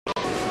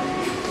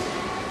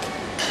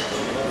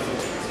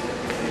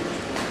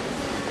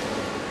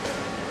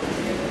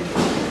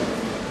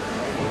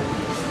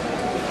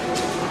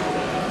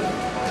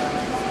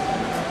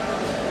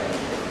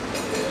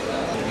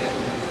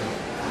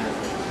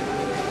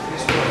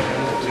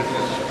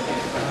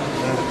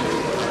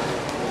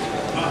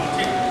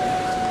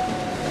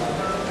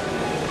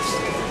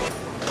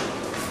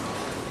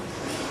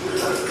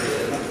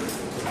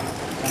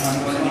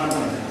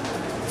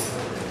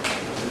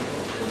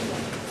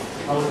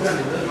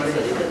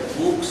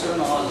Books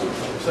and all.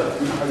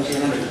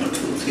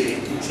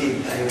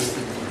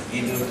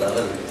 You do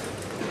travel.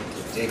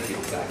 Take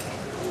it back.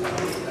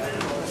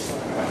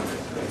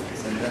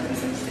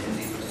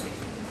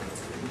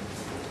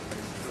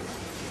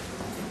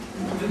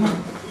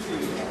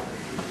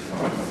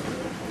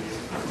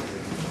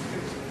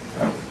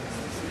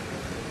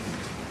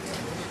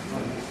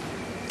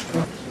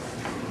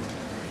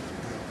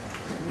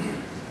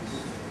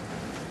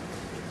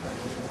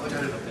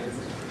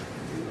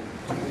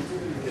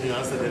 Can you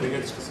ask the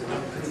delegates to sit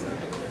down?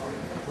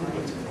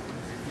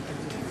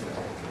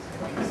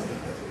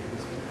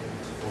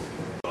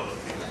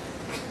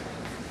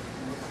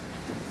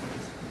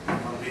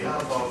 On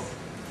behalf of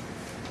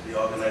the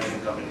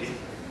organizing committee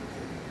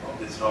of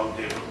this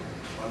roundtable,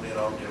 one-day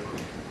roundtable,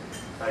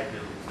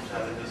 titled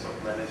Challenges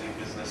of Managing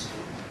Business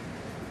School,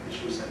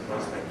 Issues and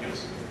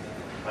Perspectives,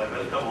 I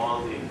welcome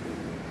all the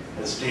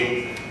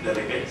esteemed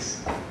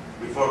delegates.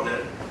 Before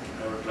that,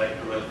 I would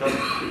like to welcome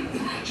the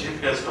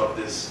chief guest of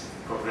this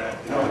program,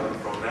 inaugural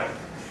program,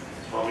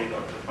 Swami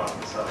Dr.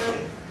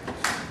 Parthasarathy,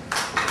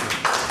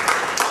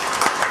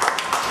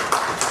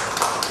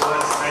 who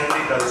has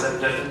kindly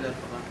consented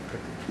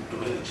to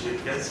be the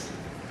chief guest,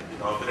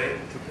 inaugurate,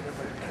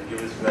 and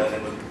give his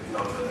valuable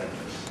inaugural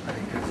address.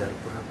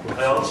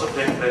 I also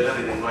take pleasure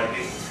in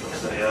inviting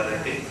Professor A.R.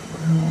 Reddy,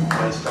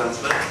 Vice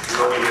Chancellor,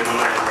 Yogi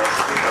Vemana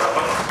University,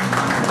 Kadapa,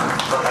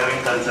 for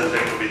having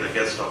consented to be the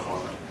guest of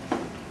honor.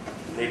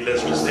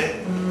 Needless to say,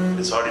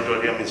 this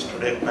auditorium is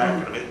today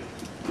packed with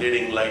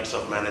leading lights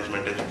of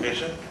management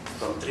education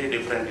from 3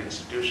 different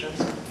institutions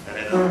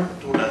and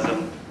around 2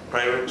 dozen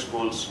private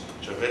schools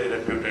which are very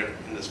reputed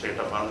in the state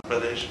of Andhra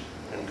Pradesh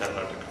and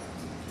Karnataka.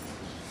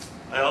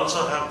 I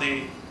also have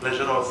the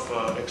pleasure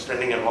of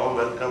extending a warm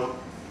welcome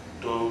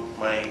to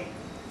my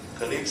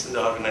colleagues in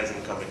the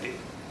organizing committee,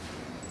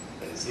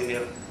 and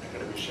senior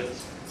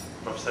academicians,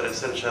 Professor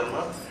S.N.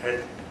 Sharma,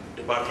 Head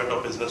Department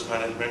of Business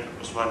Management,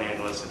 Osmania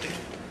University,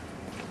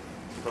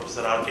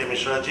 Professor R.K.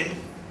 Mishra ji,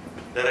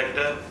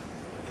 Director,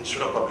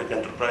 Institute of Public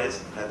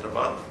Enterprise,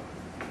 Hyderabad,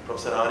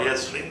 Professor Arya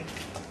Sri,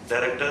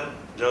 Director,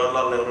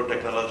 Jawaharlal Nehru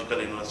Technological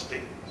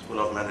University, School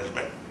of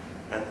Management,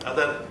 and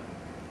other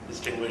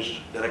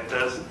distinguished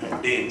directors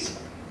and deans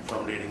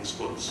from leading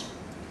schools.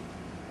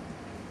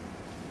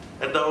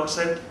 At the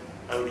outset,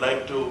 I would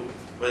like to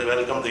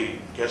welcome the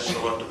guests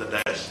over to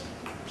the dais,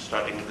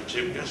 starting with the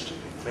chief guest.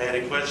 May I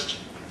request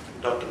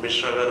Dr.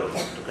 Mishra Garu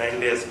to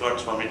kindly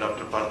escort Swami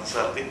Dr.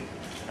 Parthasarathy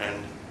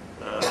and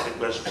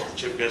request the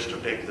chief guest to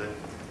take the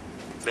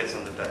place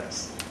on the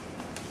dais.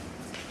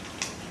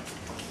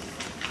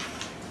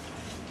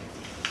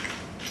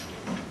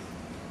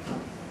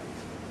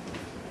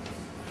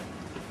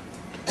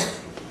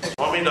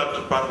 Swami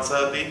Dr.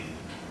 Parthasarathy,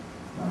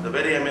 the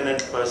very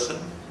eminent person,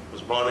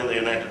 was born in the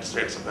United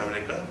States of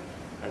America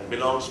and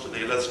belongs to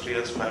the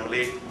illustrious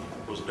family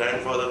whose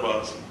grandfather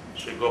was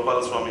Sri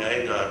Gopal Swami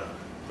Iyengar,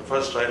 the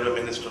first railway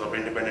minister of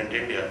independent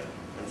India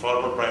and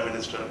former Prime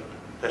Minister of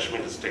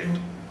Kashmir State.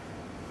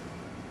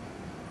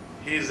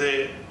 He is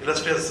an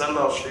illustrious son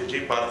of Sri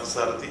G.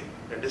 Parthasarathy,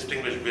 a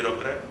distinguished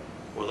bureaucrat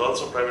who was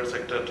also private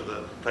secretary to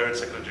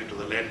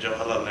the late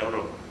Jawaharlal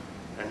Nehru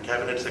and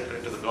cabinet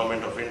secretary to the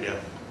Government of India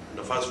and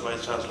the first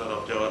vice chancellor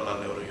of Jawaharlal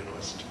Nehru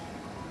University.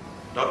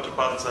 Dr.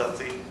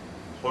 Parthasarathy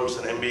holds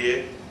an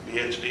MBA,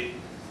 PhD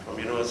from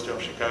University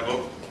of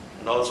Chicago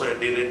and also a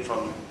D.Litt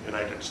from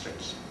United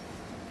States.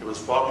 He was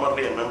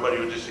formerly a member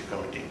UGC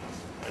committee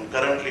and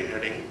currently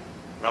heading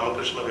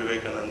Ramakrishna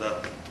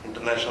Vivekananda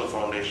International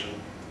Foundation,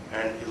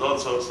 and is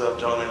also Sir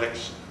John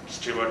Alex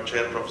Stewart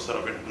Chair Professor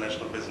of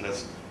International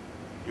Business,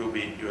 UB,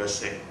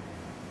 USA.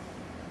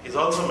 He is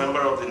also a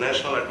member of the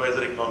National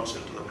Advisory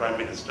Council to the Prime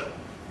Minister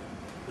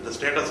with the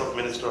status of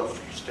Minister of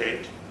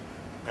State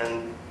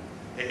and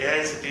a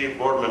AICTE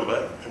board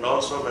member and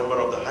also a member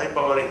of the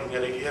high-power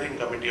hearing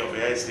committee of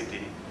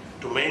AICTE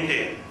to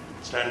maintain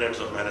standards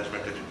of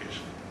management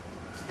education.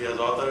 He has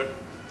authored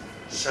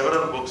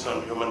several books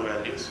on human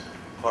values,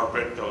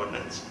 corporate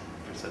governance,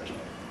 etc.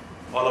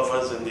 All of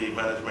us in the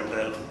management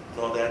realm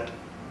know that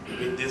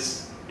with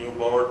this new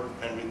board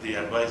and with the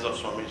advice of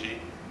Swamiji,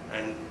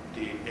 and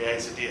the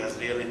AICTE has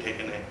really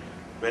taken a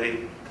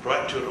very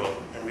proactive role,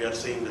 and we are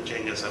seeing the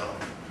changes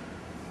around.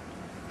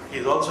 He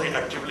is also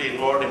actively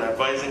involved in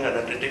advising and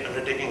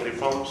undertaking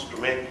reforms to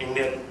make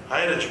Indian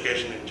higher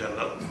education in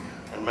general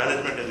and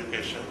management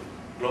education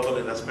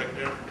globally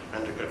respected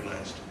and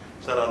recognized.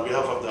 Sir, on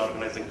behalf of the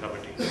organizing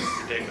committee,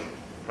 we take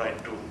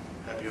pride to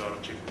have you our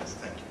chief guest.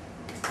 Thank you.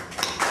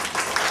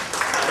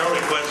 I now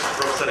request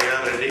Professor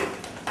A.R. Reddy,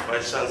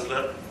 Vice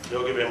Chancellor,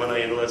 Yogi Vemana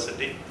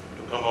University,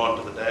 to come on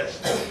to the dais.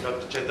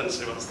 Dr. Chetan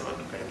Srivastava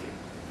to kindly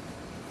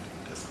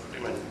escort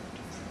him.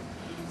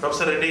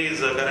 Professor Reddy is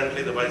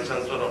currently the Vice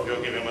Chancellor of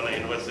Yogi Vemana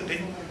University,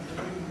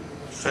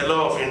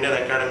 Fellow of Indian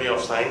Academy of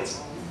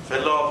Science,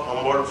 Fellow of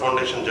Humboldt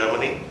Foundation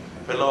Germany,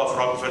 Fellow of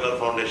Rockefeller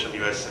Foundation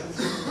USA.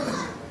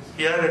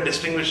 He had a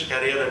distinguished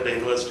career at the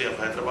University of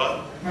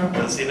Hyderabad,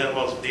 as Senior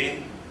Most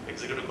Dean,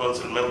 Executive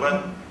Council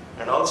member,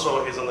 and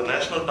also is on the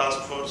National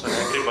Task Force on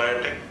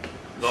Agri-Biotech,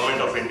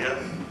 Government of India,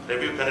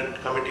 Review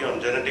Committee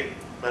on Genetic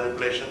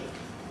Manipulation,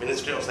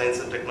 Ministry of Science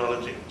and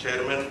Technology,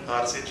 Chairman,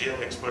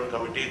 RCGM Expert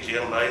Committee,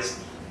 GM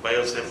Rice,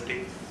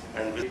 Biosafety,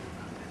 and with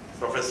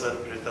Professor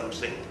Pritam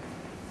Singh,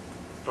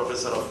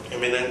 Professor of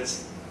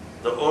Eminence,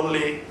 the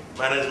only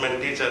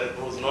management teacher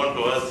who is known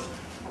to us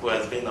who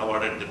has been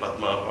awarded the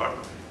Padma Award.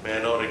 May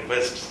I now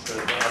request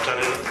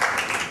Acharya.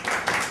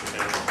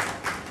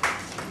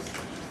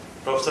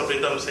 Professor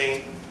Pritam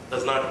Singh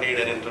does not need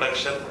an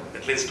introduction,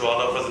 at least to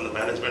all of us in the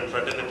management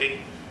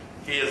fraternity.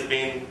 He has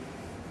been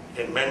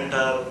a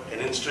mentor, an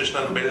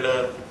institutional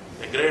builder,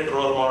 a great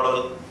role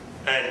model,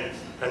 and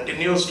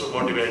continues to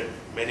motivate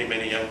many,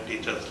 many young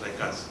teachers like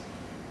us.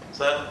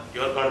 Sir,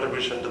 your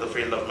contribution to the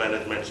field of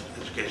management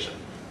education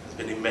has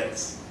been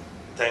immense.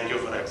 Thank you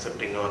for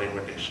accepting our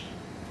invitation.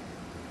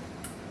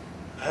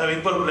 I have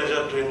equal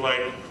pleasure to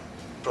invite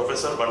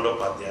Professor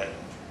Bandyopadhyay,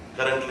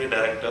 currently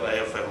Director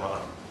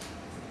IFMR,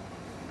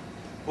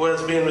 who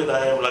has been with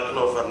IIM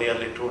Lucknow for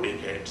nearly 2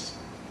 decades.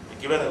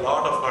 He's given a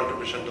lot of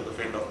contribution to the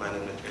field of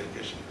management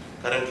education,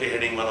 currently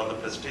heading one of the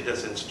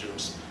prestigious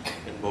institutes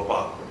in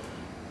Bhopal.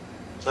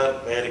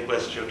 Sir, may I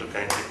request you to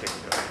kindly take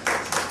your place.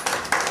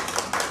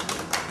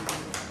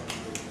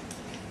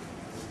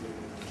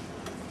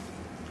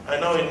 I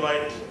now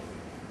invite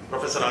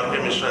Professor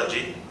R.K. Mishra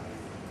ji,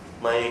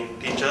 my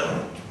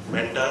teacher,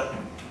 mentor,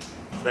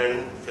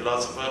 friend,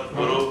 philosopher,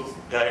 guru,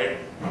 guide,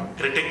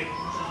 critic,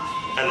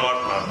 and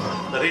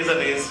whatnot. The reason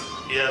is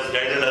he has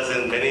guided us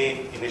in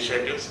many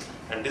initiatives,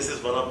 and this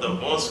is one of the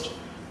most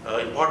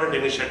important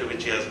initiatives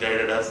which he has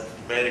guided us.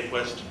 May I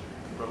request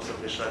Professor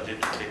Mishra ji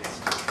to take this.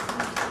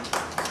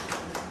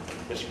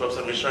 Mr.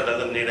 Professor Mishra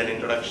doesn't need an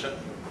introduction.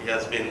 He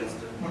has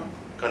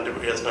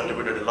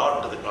contributed a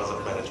lot to the cause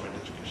of management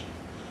education.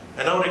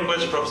 I now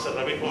request Professor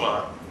Ravi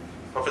Kumar,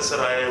 Professor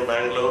IIM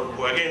Bangalore,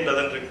 who again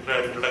doesn't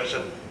require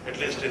introduction, at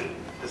least in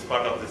this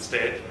part of the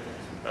state.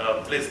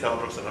 Please come,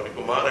 Professor Ravi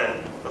Kumar.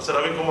 And Professor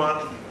Ravi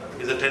Kumar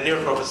is a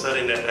tenured professor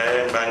in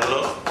IIM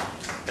Bangalore,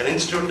 an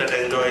institute that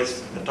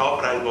enjoys the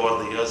top rank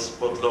over the years,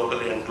 both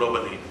locally and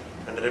globally,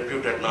 and a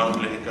reputed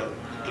non-clinical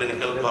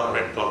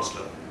corporate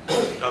counselor.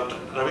 Dr.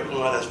 Ravi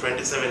Kumar has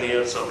 27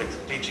 years of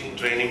teaching,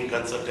 training,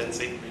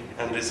 consultancy,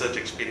 and research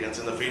experience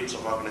in the fields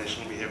of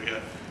organizational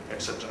behavior,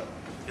 etc.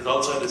 He is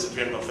also a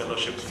recipient of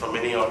fellowships from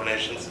many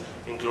organizations,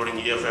 including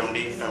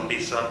EFMD,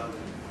 MDSA,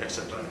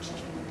 etc.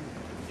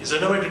 His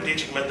innovative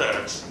teaching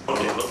methods,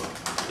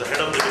 the head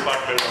of the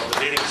department of the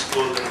leading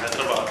school in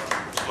Hyderabad,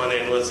 Osmania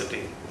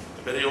University,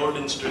 a very old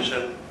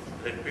institution,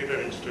 reputed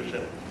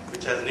institution,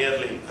 which has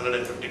nearly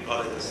 150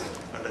 colleges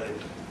under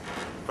it.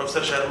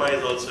 Professor Sharma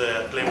is also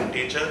an acclaimed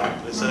teacher,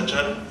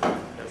 researcher,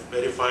 a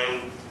very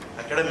fine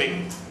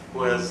academic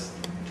who has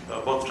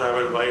both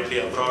traveled widely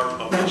abroad,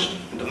 published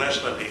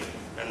internationally,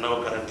 and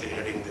now currently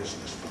heading this.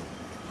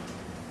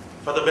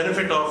 For the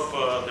benefit of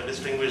the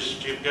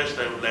distinguished chief guest,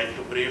 I would like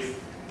to brief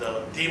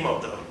the theme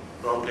of the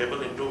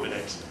roundtable in 2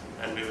 minutes,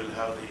 and we will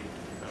have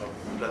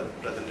the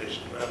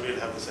presentation. We will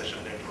have the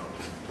session later on.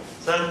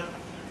 Sir,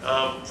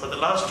 for the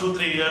last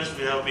 2-3 years,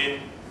 we have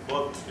been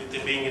both with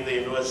being in the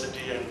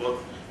university and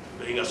both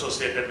being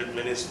associated with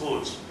many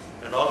schools,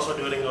 and also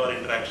during our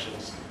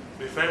interactions,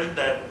 we felt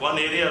that one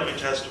area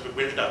which has to be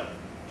built up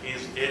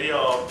is area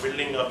of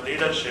building up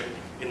leadership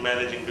in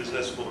managing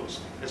business schools,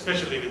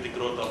 especially with the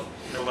growth of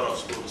number of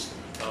schools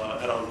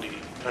around the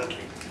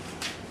country.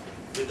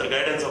 With the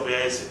guidance of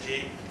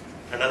AICT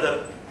and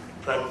other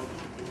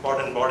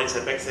important bodies,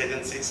 apex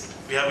agencies,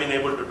 we have been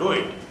able to do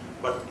it.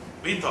 But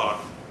we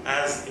thought,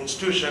 as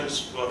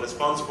institutions who are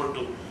responsible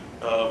to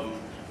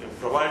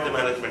provide the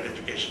management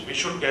education, we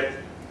should get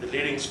the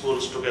leading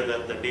schools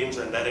together, the deans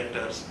and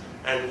directors,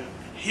 and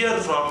hear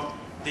from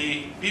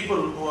the people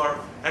who are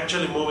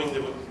actually moving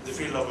the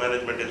field of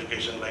management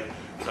education, like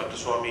Dr.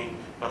 Swami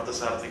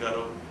Parthasarathy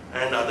Garu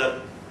and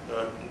other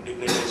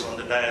dignitaries on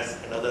the dais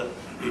and other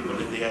people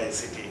in the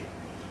IICT.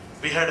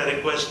 We had a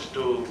request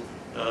to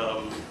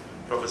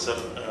Professor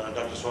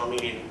Dr.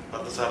 Swami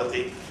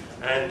Parthasarathy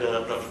and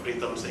Dr.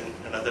 Pritam Singh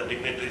and other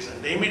dignitaries,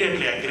 and they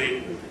immediately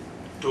agreed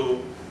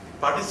to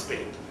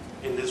participate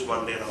in this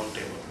one-day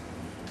roundtable.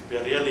 We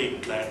are really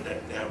glad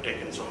that they have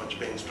taken so much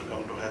pains to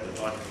come to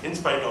Hyderabad in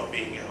spite of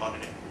being a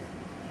holiday.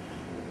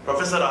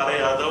 Professor R.A.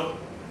 Yadav,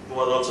 who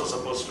was also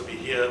supposed to be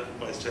here,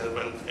 Vice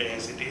Chairman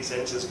AICT,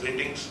 sends his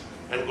greetings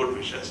and good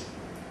wishes,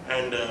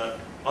 and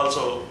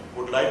also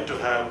would like to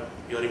have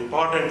your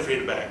important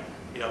feedback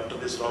after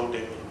this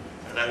roundtable.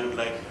 And I would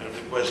like to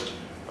request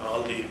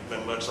all the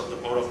members of the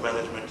Board of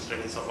Management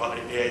Studies of all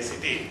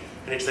AICT.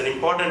 And it's an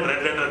important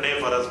red letter day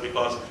for us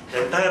because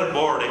the entire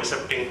board,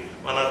 excepting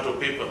 1 or 2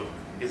 people,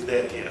 is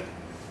there here.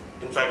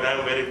 In fact, I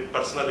am very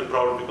personally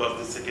proud because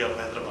the city of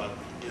Hyderabad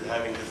is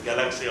having this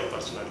galaxy of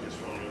personalities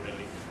from New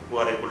Delhi who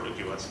are able to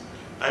give us.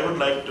 I would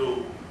like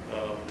to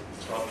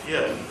stop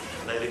here,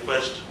 and I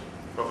request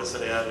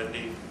Professor A.R.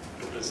 Reddy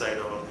to preside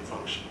over the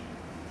function.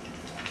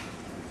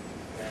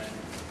 And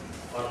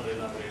on the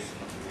inauguration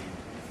of the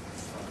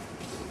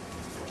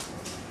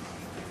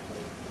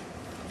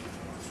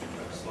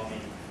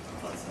Swami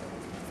Parthasarathy.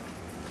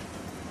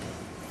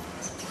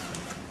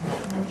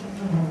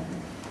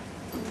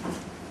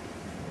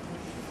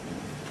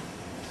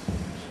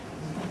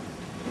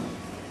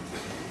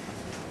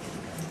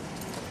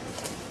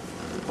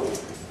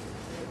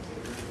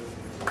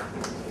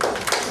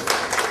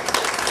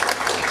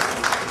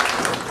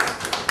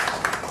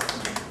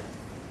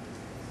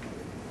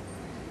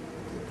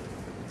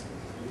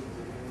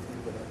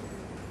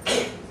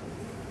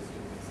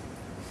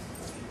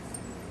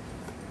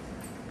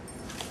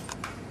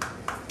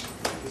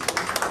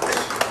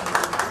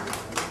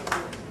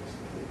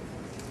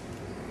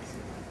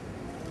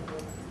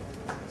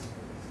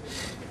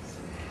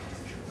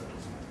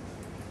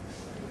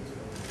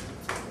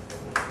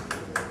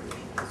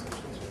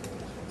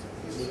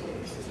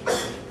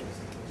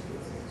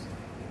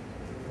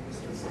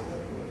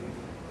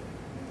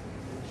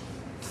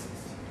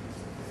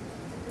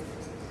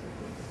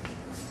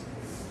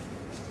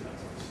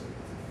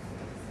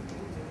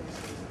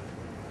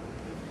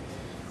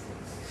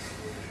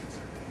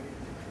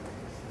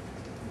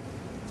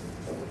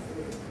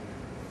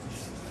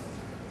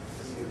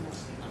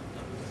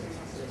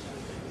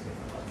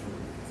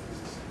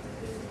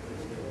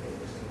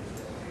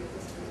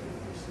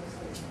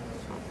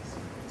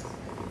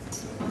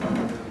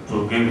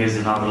 give his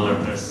inaugural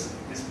address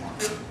this morning.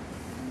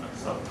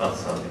 That's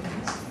all.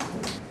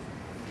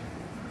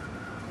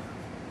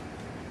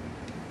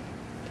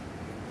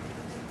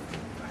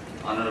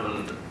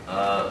 Honorable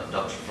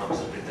Dr.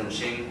 Professor Pritam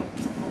Singh,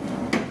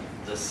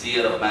 the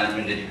Seer of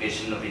Management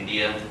Education of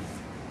India,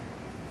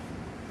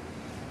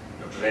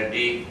 Dr.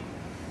 Reddy,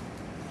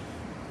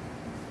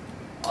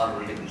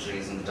 honorable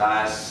dignitaries in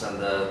dais and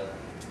the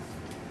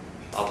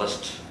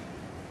august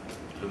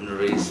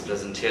luminaries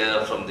present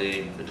here from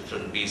the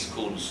different B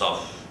schools of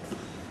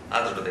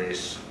Andhra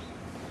Pradesh.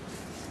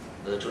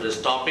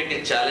 Today's topic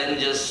is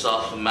challenges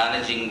of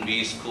managing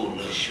B school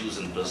issues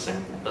and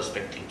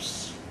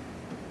perspectives.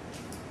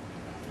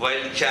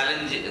 While the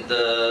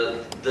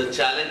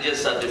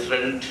challenges are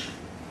different,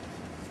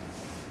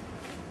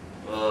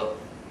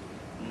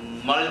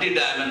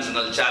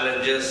 multi-dimensional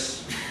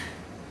challenges,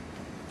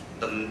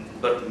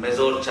 but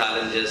major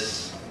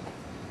challenges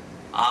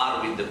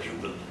are with the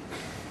pupil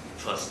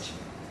first.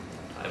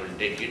 I will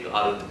take it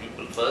are with the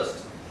pupil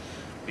first,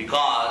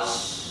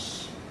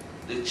 because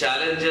the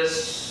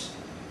challenges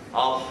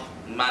of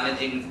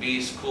managing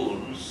B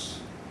schools,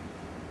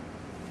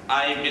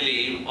 I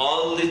believe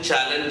all the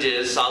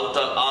challenges are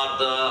the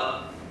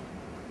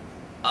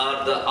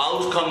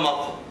outcome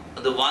of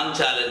the one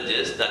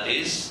challenges, that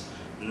is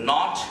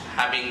not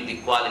having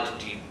the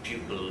quality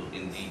pupil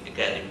in the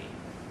academy.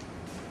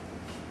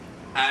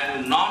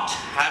 And not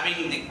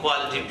having the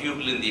quality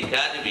pupil in the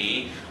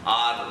academy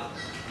are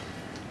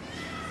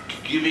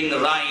giving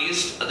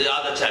rise to the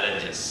other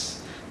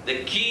challenges.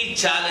 The key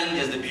challenge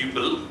is the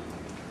pupil.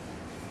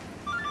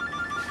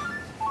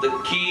 The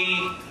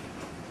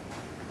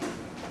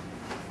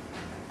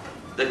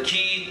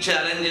key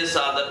challenges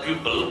are the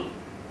pupil,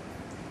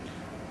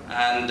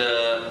 and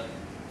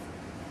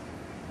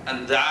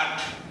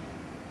that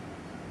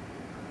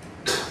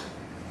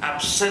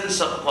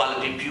absence of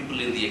quality pupil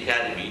in the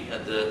academy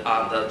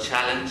are the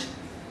challenge.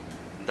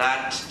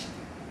 That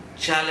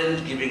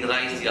challenge giving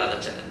rise to the other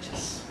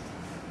challenges,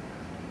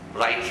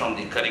 right from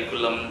the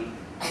curriculum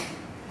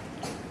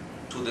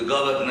to the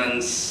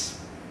governance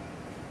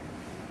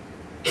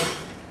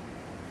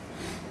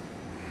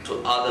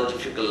to other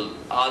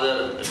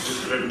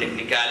different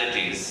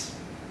technicalities,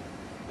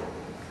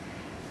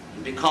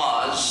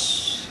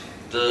 because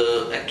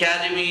the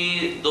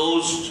academy,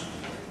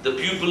 the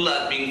people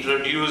are being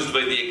produced by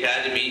the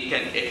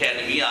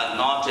academy are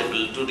not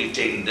able to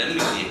retain them in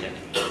the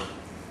academy.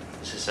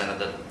 This is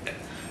another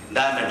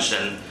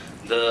dimension.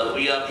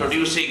 We are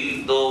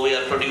producing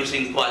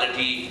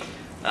quality,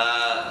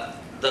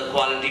 the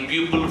quality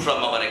people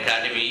from our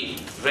academy,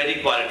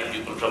 very quality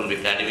people from the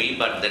academy,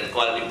 but that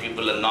quality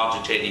people are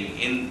not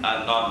retaining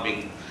are not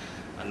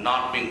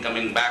being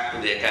coming back to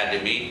the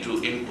academy to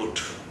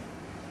input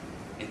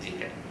in the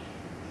academy,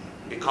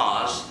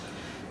 because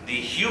the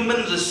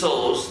human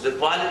resource, the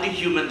quality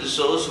human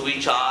resource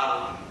which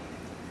are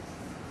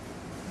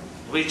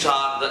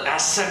the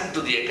asset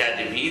to the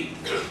academy,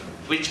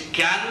 which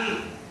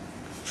can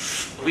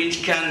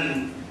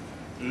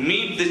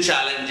meet the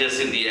challenges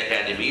in the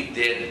academy,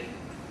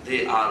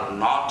 they are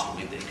not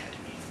with the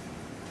academy.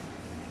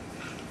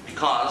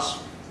 Because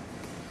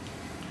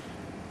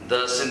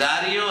the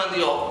scenario and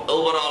the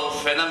overall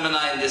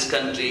phenomena in this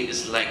country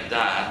is like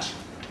that.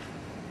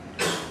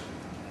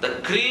 The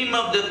cream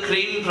of the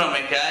cream from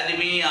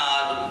academy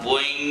are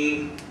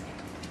going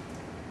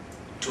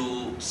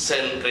to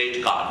sell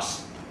credit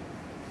cards.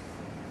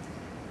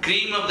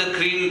 Cream of the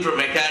cream from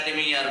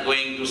academy are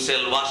going to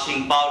sell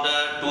washing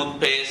powder,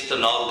 toothpaste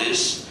and all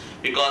this,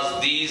 because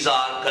these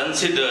are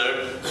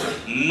considered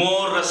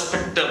more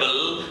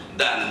respectable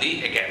than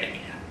the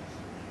academia.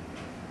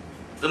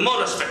 The more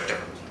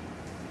respectable.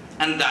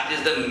 And that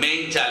is the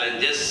main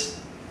challenges.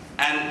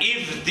 And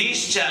if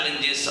these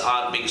challenges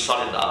are being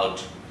sorted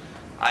out,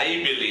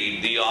 I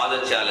believe the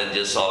other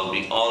challenges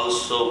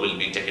also will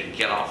be taken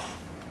care of.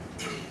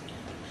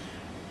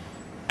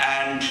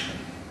 And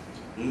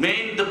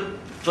the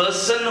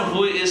person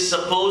who is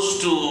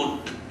supposed to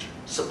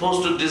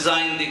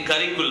design the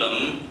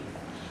curriculum,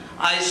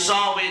 I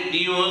saw a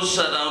news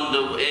around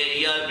a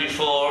year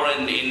before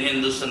in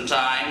Hindustan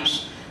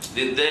Times,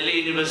 the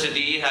Delhi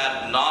University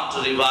had not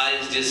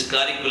revised its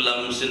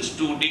curriculum since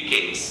 2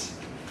 decades.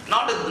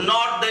 Not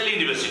Delhi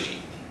University.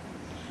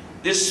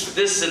 This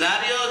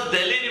scenario,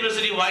 Delhi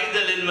University, why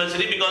Delhi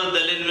University? Because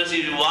Delhi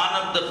University is one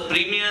of the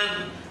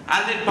premier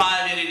and the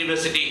pioneer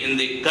university in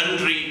the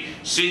country,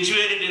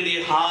 situated in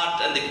the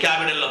heart and the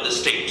capital of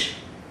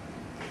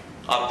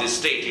the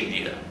state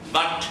India.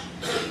 But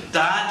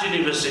that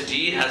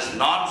university has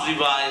not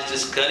revised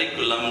its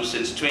curriculum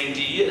since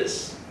 20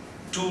 years,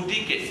 2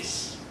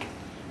 decades.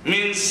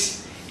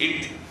 Means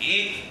if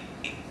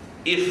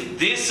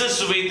this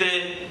is with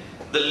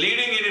the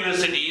leading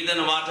university,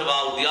 then what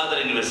about the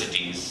other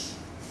universities?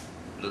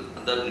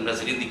 In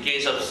the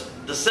case of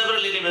the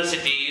several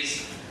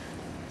universities,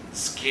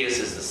 this case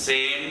is the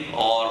same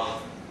or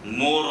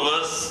more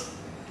worse.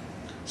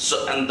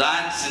 So in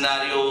that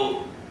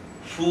scenario,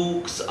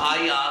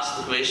 I ask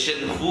the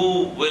question,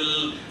 who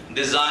will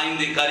design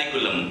the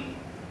curriculum?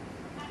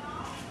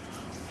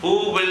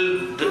 who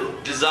will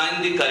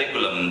design the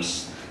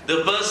curriculums,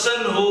 the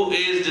person who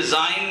is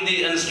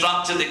designing and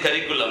structure the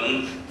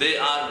curriculum, they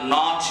are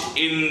not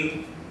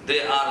in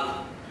the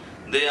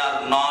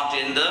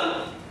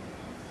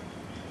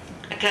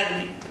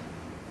academy.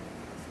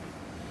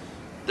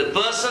 The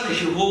person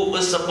who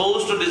is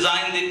supposed to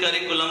design the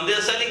curriculum, they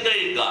are selling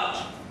credit cards.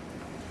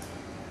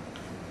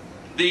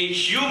 The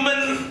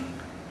human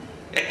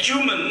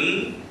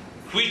acumen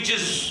which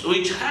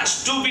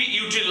has to be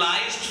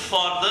utilized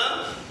for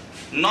the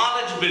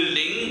knowledge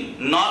building,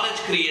 knowledge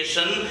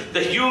creation,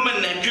 the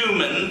human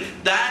acumen,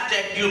 that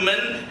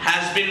acumen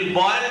has been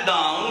boiled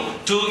down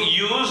to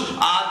use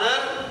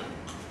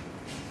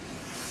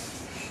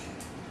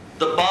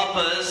the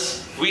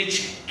purpose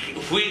which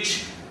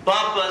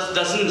purpose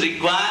doesn't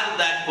require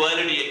that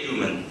quality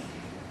acumen.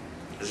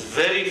 It's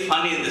very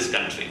funny in this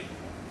country.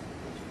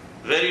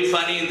 Very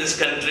funny in this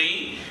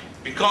country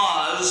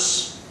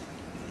because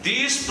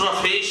these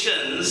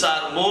professions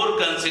are more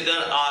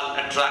considered all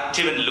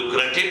attractive and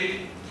lucrative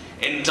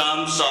in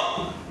terms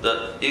of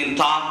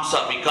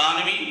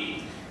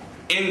economy,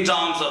 in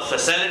terms of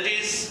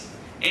facilities,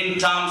 in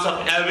terms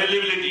of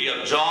availability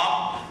of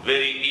job,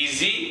 very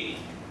easy,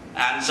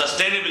 and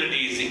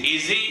sustainability is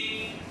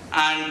easy,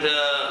 and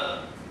the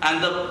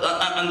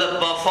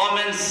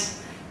performance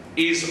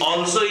is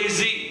also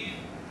easy,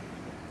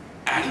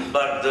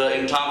 but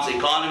in terms of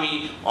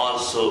economy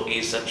also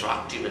is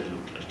attractive and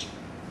lucrative.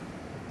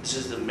 This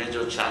is the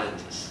major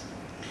challenges.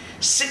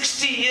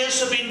 60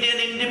 years of Indian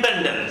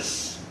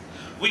independence.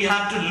 We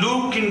have to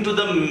look into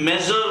the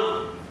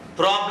major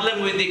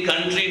problem with the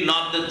country,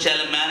 not the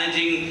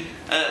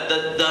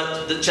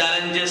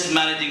challenges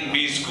managing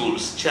B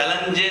schools.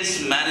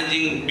 Challenges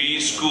managing B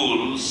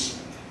schools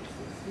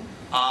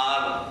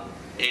are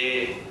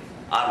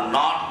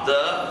not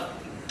the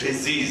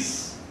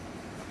disease,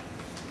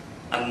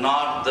 are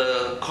not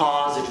the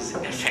cause, it is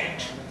the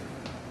effect.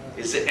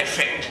 It's the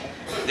effect.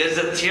 There's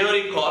a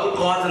theory called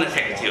cause and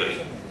effect theory.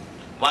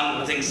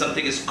 One thing,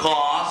 something is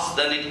cause,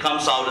 then it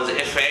comes out as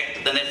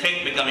effect, then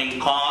effect becoming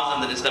cause,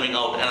 and then it's coming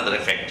out another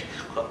effect.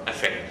 Cause,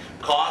 effect,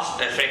 cause,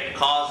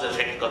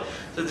 effect, cause.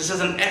 So this is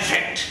an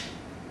effect.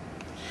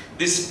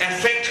 This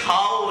effect,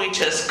 how it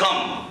has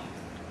come.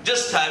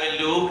 Just have a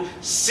look,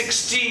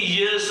 60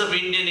 years of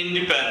Indian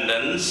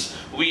independence,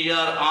 we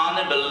are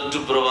unable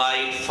to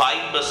provide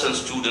 5%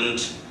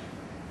 student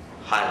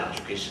higher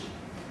education.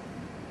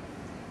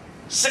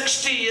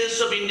 60 years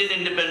of Indian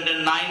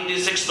independence,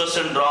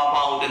 96%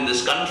 dropout in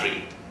this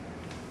country.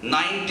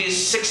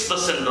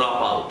 96%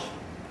 dropout.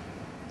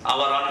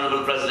 Our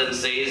Honorable President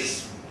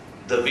says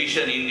the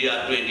Vision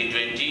India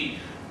 2020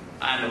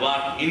 and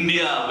what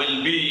India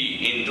will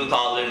be in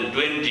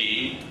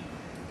 2020.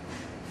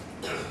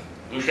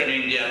 Vision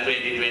India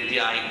 2020,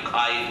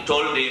 I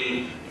told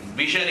him,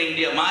 Vision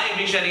India, my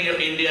Vision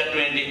India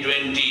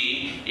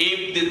 2020,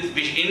 if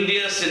the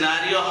India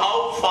scenario,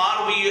 how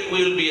far we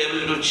will be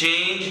able to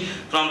change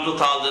from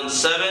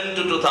 2007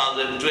 to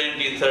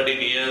 2020,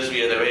 13 years,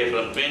 we are away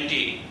from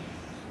 20.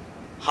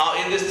 How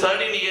in this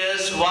 13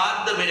 years,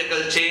 what the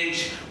miracle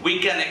change we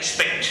can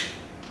expect?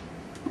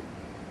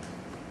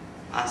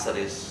 Answer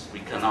is, we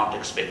cannot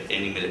expect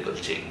any miracle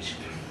change.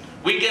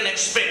 We can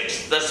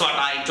expect, that's what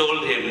I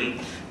told him,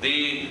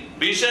 the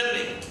Vision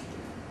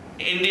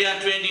India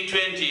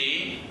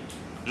 2020,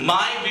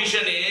 my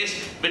vision is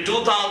by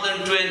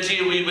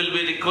 2020 we will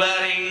be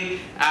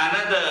requiring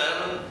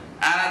another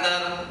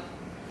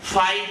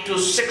 5,000 to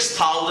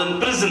 6,000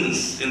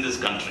 prisons in this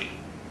country.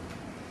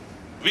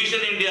 Vision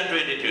India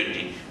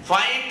 2020,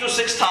 5,000 to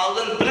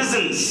 6,000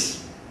 prisons,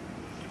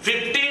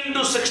 15,000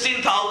 to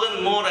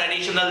 16,000 more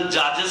additional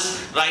judges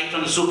right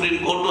from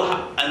Supreme Court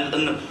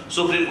to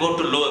Supreme Court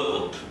to lower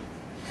court,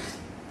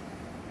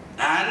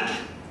 and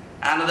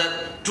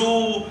another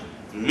 2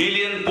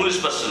 million police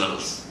personnel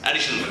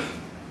additional.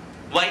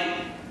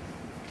 Why?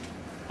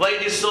 Why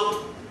it is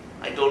so?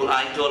 I told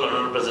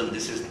Honorable President,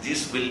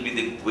 this will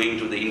be going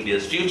to the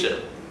India's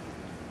future,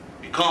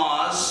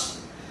 because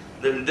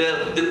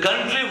the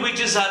country which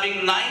is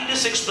having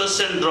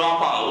 96%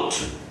 dropout,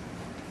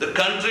 the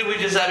country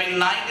which is having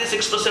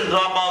 96%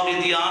 dropout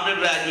in the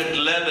undergraduate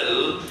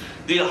level,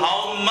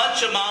 how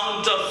much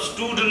amount of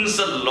students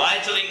are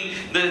loitering,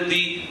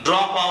 the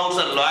dropouts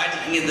are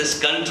loitering in this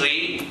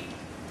country,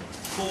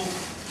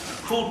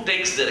 who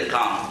takes their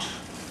account?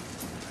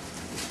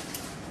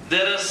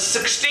 There are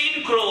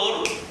 16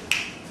 crore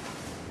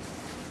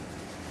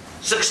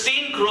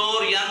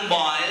young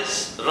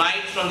boys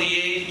right from the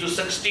age to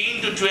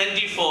 16 to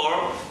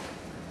 24.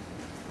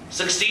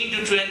 16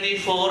 to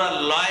 24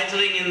 are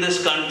loitering in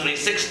this country.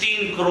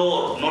 16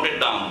 crore, note it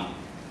down.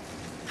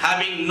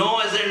 Having no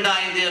agenda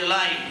in their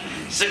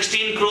life.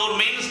 16 crore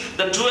means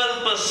the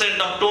 12%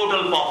 of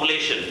total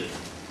population.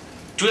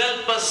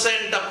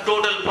 12% of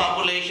total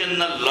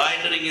population are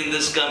loitering in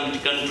this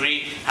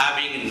country,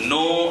 having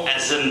no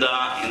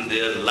agenda in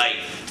their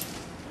life.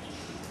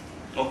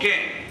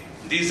 Okay,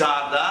 these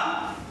are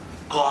the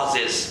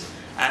causes.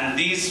 And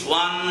these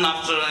one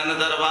after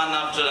another,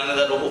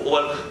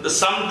 well, the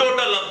sum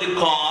total of the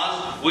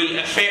cause will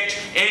affect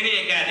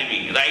any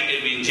academy, right?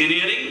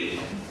 Engineering,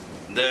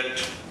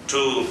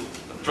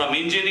 from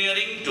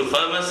engineering to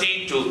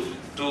pharmacy to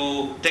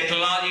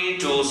technology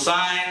to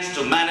science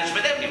to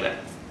management, everywhere.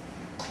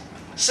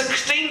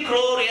 16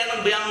 crore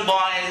young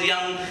boys,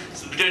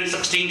 between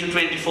 16 to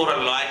 24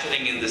 are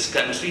loitering in this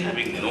country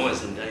having no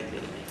agenda in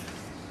their life.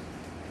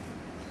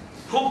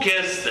 Who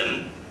cares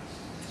them?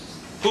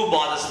 Who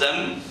bothers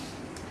them?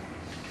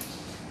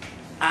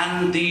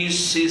 And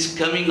this is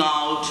coming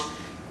out,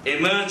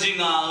 emerging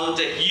out,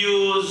 a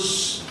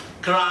huge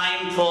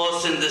crime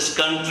force in this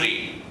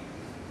country.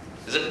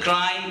 It's a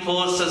crime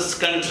force in this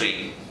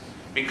country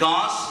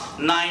because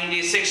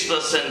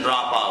 96%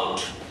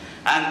 dropout.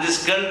 And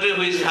this country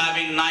who is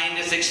having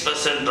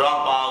 96%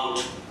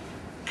 dropout,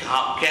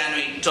 how can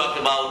we talk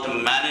about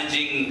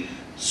managing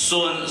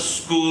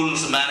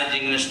schools,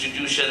 managing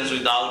institutions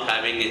without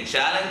having a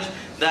challenge?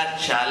 That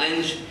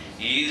challenge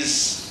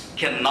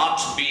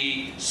cannot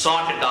be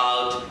sorted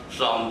out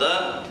from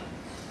the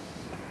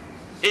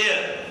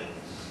air.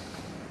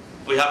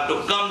 We have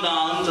to come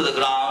down to the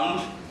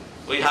ground.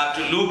 We have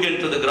to look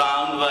into the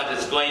ground what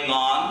is going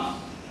on,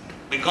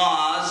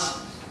 because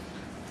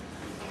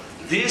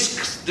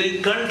the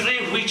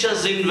country which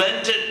has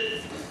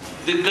invented,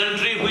 the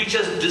country which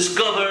has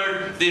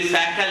discovered the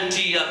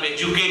faculty of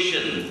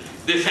education,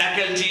 the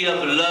faculty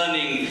of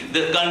learning,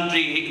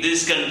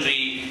 this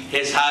country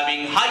is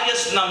having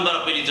highest number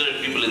of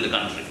illiterate people in the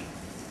country.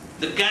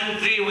 The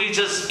country which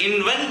has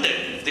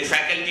invented the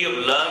faculty of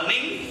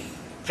learning,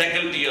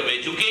 faculty of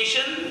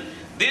education,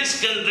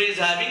 this country is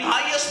having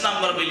highest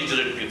number of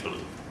illiterate people.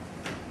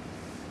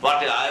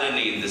 What an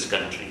irony in this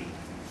country.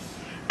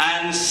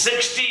 And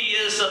 60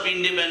 years of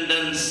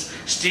independence,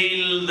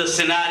 still the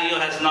scenario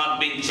has not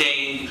been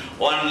changed,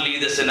 only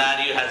the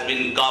scenario has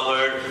been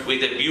covered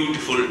with a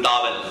beautiful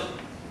towel.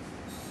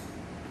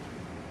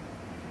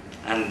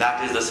 And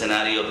that is the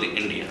scenario of the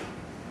India.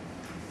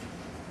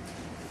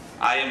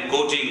 I am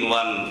quoting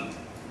one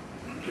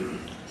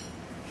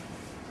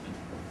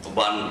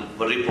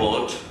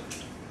report.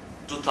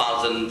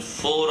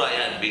 2004 I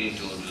had been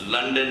to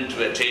London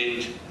to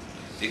attend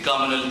the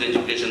Commonwealth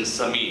Education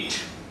Summit.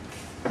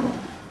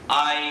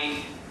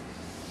 I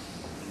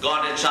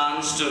got a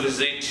chance to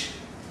visit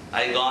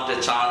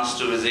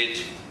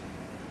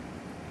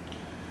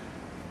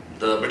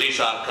the British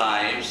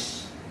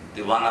Archives,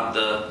 one of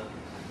the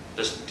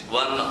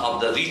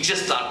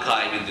richest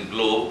archive in the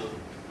globe,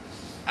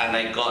 and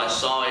I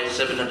saw a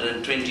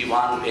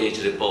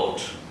 721-page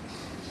report.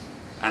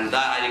 And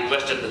I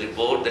requested the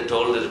report. They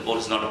told the report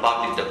is not a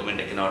public document,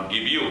 I cannot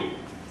give you.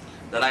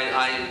 Then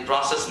I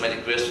processed my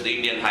request to the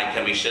Indian High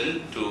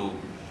Commission, to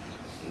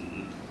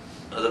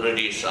the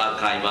British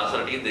Archive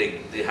Authority.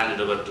 They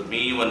handed over to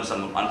me on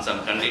some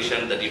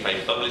condition that if I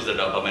publish the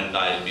document,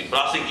 I will be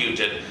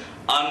prosecuted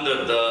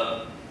under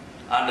the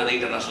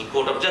International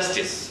Court of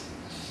Justice.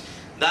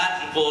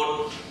 That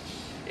report,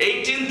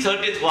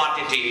 1830, what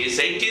it is,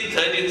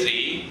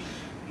 1833,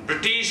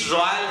 British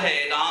Royal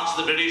Head asked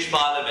the British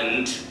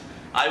Parliament,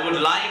 I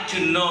would like to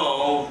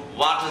know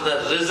what is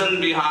the reason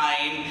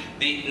behind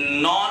the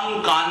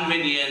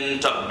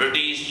non-convenience of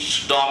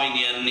British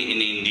dominion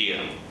in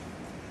India.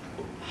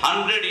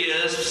 100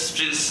 years,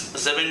 since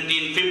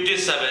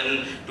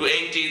 1757 to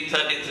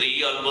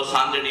 1833, almost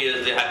 100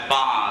 years they had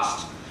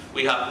passed.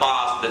 We have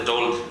passed, they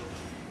told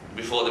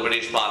before the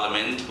British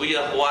Parliament,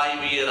 why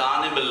we are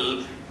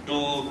unable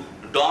to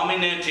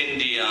dominate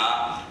India,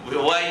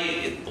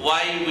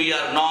 why we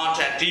are not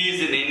at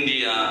ease in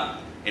India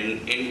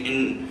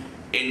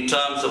in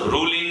terms of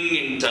ruling,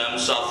 in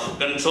terms of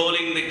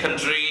controlling the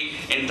country,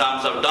 in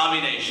terms of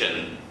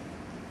domination.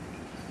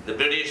 The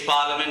British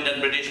Parliament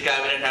and British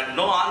Cabinet had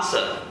no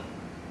answer.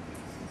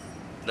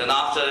 Then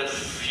after a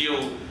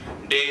few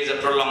days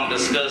of prolonged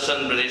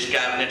discussion, British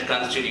Cabinet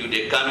constituted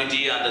a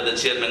committee under the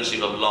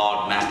chairmanship of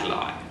Lord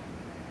Macaulay.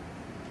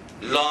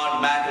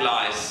 Lord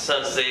Macaulay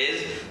says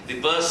the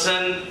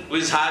person who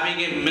is having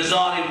a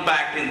major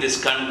impact in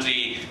this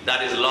country,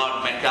 that is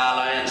Lord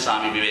Macaulay and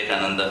Swami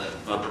Vivekananda,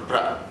 our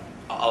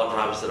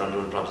Professor,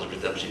 Honorable Professor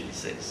Pritam Singh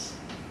says.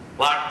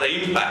 What the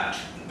impact?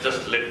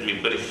 Just let me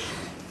brief.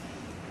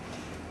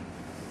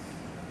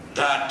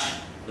 That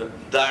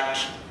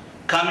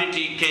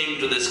committee came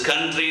to this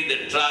country.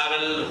 They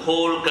traveled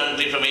whole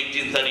country from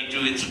 1832 to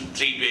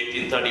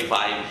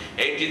 1835.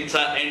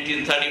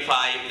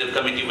 1835, the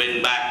committee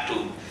went back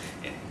to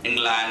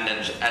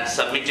England and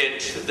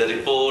submitted the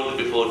report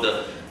before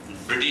the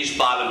British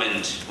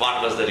Parliament.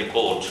 What was the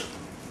report?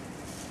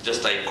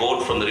 Just I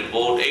quote from the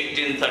report,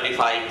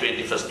 1835,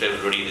 21st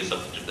February, they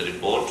submitted the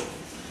report.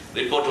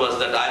 The report was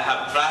that I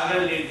have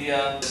traveled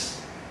India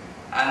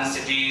and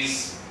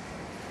cities,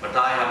 but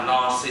I have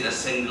not seen a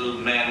single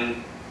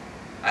man,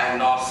 I have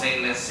not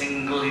seen a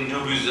single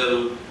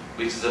individual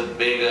which is a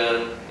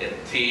beggar, a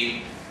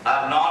thief.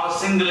 I have not a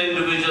single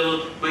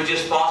individual which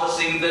is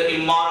possessing the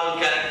immoral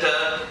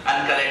character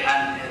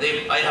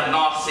I have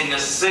not seen a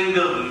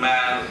single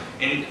man,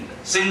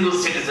 single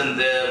citizen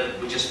there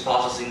which is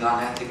possessing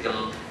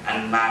unethical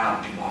and man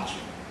of tomorrow.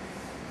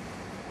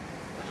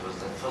 That was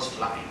the first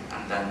line.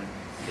 And then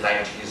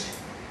Right,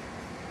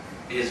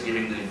 he is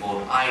giving the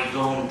report. I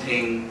don't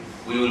think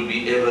we will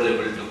be ever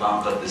able to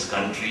conquer this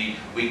country.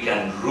 We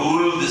can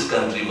rule this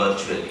country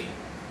virtually.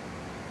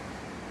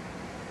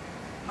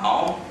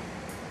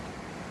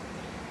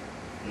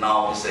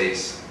 Now he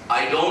says,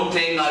 I don't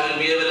think I will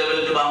be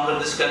able to conquer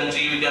this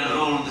country. We can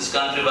rule this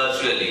country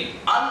virtually.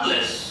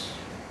 Unless,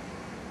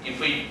 if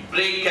we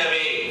break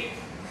away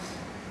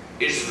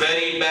its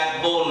very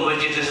backbone,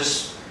 which it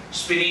is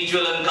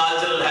spiritual and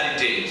cultural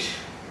heritage.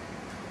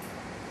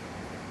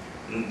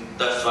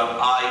 That's what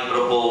I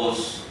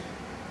propose.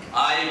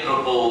 I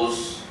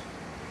propose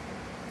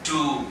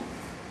to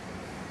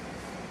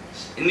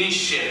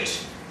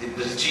initiate the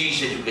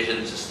British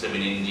education system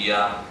in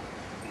India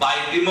by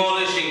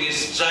demolishing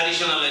its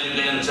traditional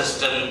education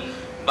system,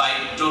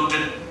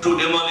 to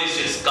demolish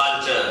its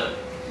culture.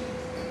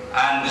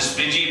 And this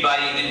British, by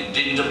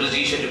the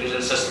British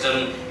education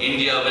system,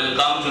 India will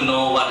come to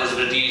know what is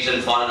British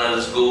and foreigner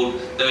is good.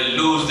 They will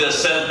lose their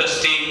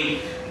self-esteem.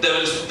 They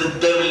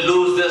will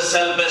lose their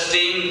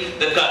self-esteem,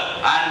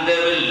 and they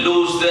will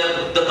lose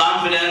the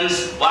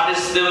confidence.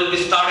 They will be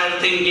started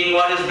thinking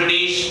what is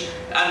British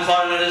and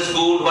foreigner is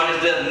good, what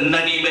is their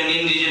native and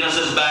indigenous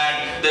is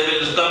bad. They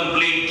will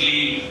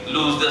completely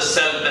lose their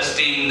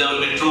self-esteem. They will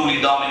be truly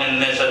dominant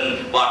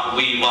nation, what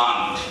we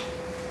want.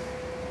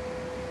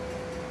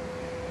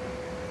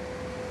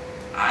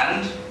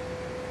 And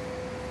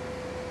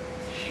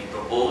he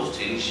proposed,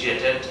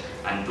 initiated,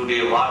 and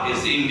today what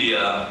is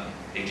India?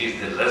 It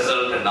is the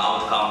result and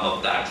outcome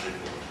of that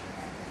report.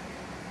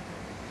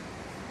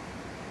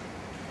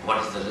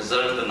 What is the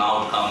result and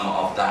outcome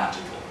of that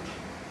report?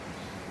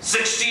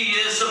 60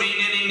 years of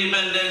Indian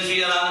independence,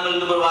 we are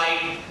unable to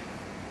provide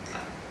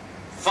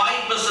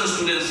 5%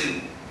 students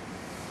in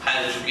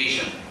higher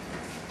education.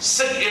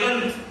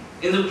 Even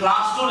in the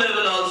class 2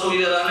 level also,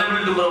 we are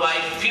unable to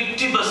provide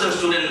 50%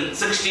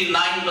 students,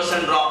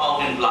 69%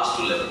 dropout in class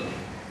 2 level.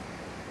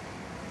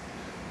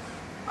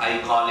 I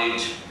call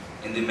it,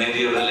 in the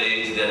medieval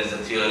age, there is a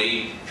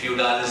theory,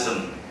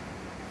 feudalism.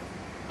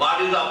 What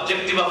is the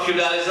objective of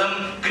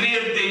feudalism?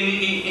 Create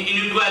the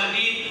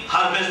inequality,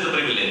 harvest the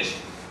privilege.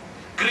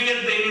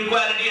 Create the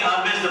inequality,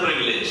 harvest the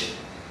privilege.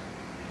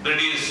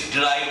 British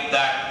derived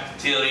that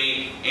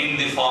theory in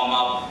the form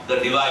of the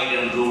divide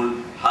and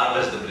rule,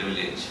 harvest the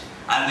privilege.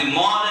 And the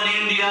modern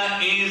India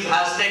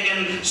has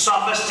taken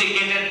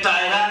sophisticated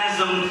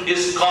tyrannism,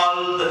 is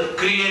called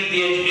create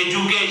the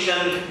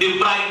education,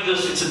 deprive the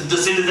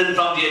citizen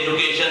from the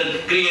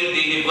education, create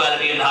the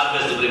inequality and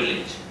harvest the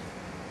privilege.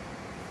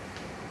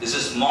 This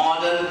is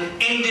modern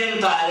Indian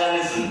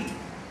tyrannism.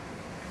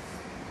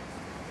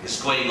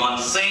 It's going on,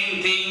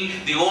 same thing,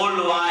 the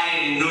old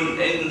wine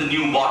in the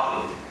new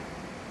bottle.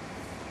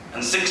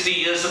 And 60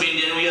 years of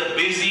Indian, we are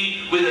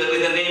busy with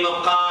the name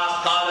of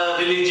caste, color,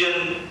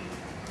 religion.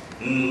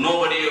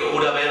 Nobody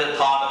would have ever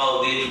thought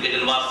about the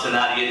education, what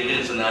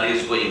education scenario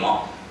is going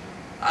on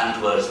and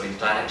towards which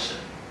direction.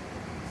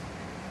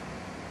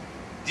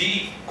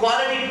 The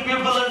quality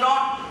people are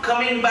not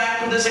coming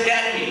back to this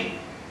academy.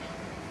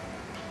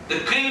 The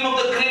cream of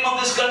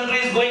this country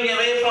is going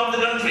away from the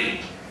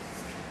country.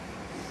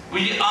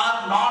 We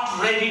are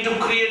not ready to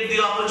create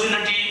the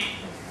opportunity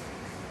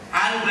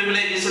and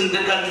privileges in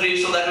the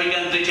country so that we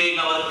can retain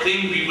our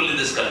cream people in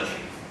this country.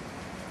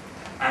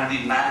 And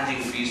the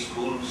managing free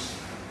schools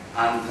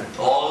and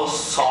all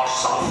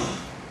sorts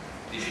of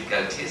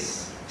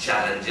difficulties,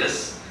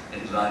 challenges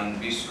in running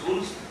these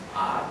schools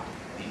are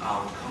the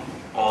outcome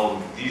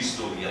of the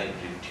story I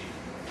bring to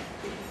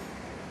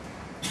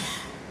you.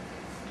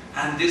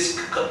 And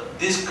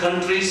this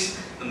country's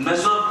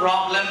major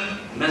problem,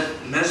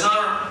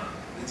 major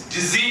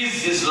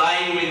disease is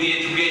lying with the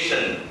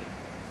education.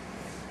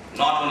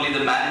 Not only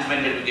the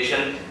management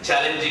education,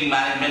 challenging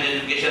management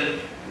education,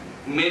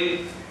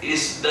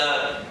 is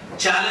the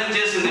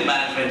challenges in the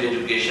management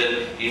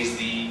education is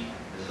the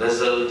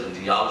result and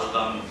the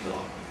outcome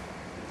of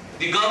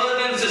the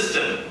governance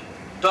system.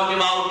 Talk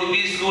about the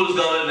B-schools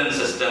governance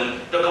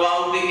system. Talk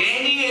about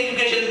any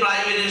education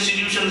private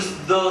institutions,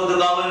 the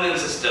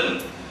governance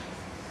system.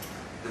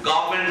 The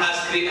government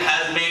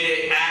has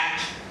made an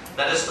act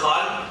that is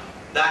called,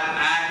 that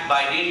act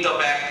by dint of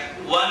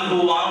act. One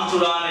who wants to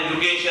run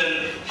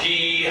education,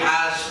 he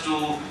has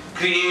to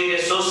create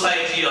a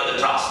society or the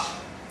trust.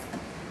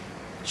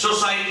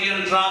 Society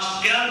and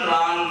trust can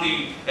run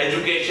the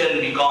education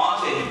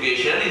because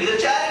education is a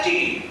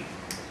charity.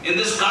 In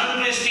this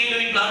country still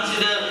we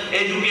consider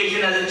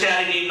education as a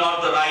charity,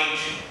 not the right.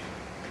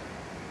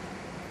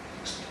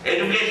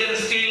 Education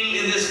still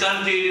in this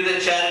country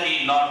is a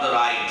charity, not the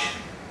right.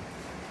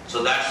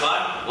 So that's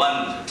what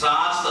one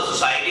trust, the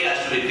society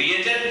has to be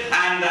created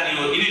and then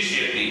you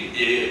initiate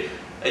the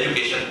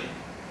education.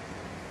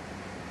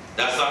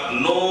 That's what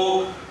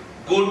no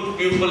good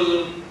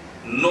people,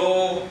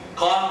 no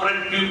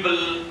corporate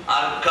people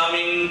are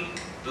coming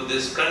to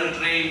this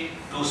country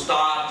to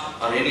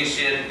start or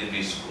initiate the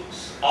B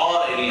schools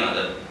or any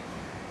other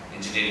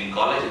engineering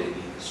college or any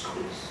other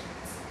schools.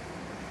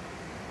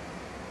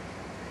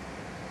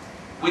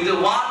 With the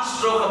one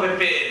stroke of a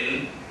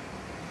pen,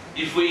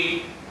 if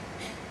we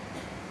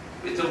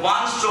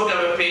one stroke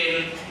of a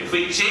pen, if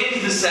we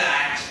change this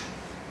act,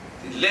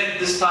 let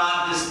the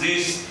start,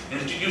 this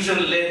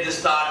institution, let the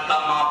start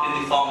come up in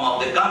the form of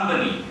the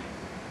company.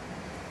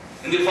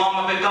 In the form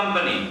of a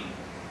company.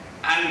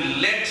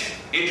 And let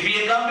it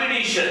be a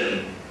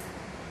competition.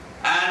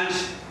 And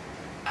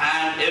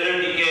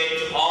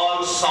eradicate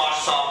all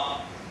sorts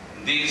of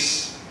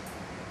these,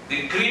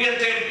 the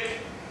created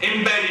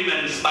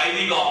impediments by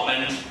the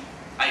government,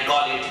 I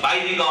call it, by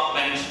the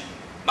government,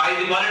 by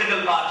the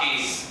political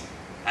parties,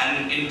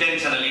 and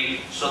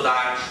intentionally, so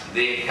that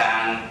they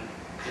can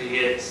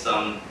create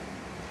some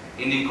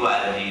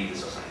inequality in the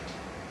society.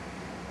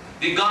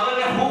 The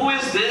government, who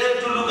is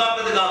there to look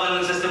after the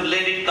governance system?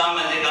 Let it come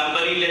as a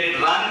company, let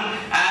it run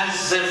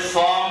as a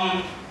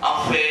form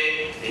of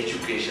a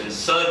education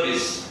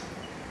service.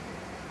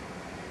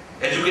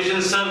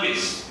 Education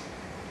service.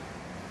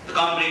 The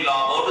company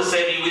law board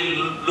said you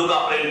will look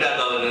after the entire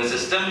governance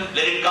system.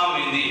 Let it come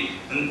in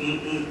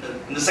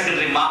the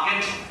secondary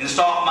market, in the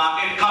stock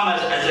market, come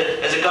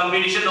as a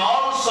competition.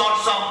 All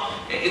sorts of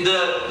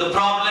the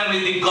problem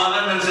with the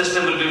governance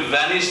system will be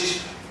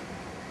vanished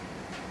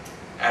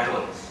at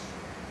once.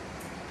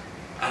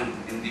 And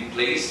in the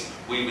place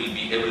we will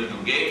be able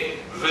to get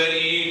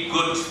very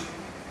good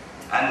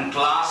and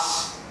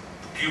class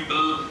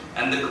people,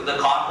 and the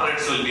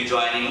corporates will be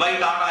joining. Why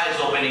Tata is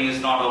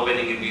not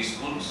opening in these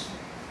schools?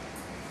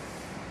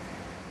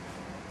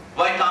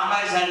 Why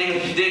Tata is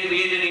they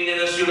created Indian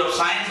Institute of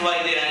Science,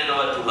 why they handed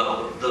over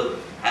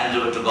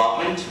to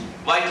government?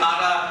 Why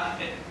Tata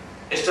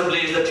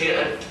established the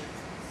TIFR,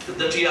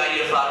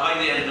 why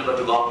they handed over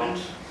to government?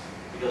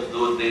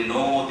 Because they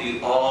know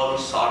all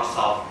sorts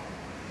of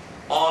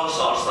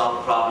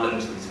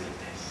problems with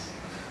this.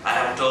 I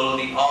have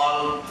told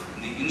all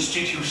the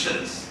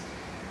institutions,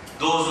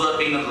 those who are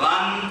being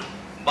run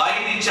by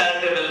the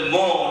charitable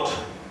mode,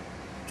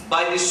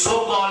 by the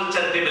so-called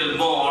charitable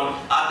mode,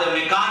 are the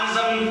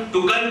mechanism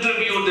to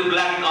contribute the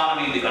black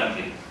economy in the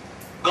country.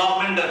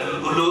 Government are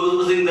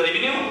losing the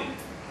revenue.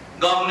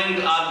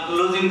 Government are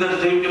losing the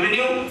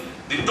revenue.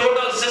 The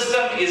total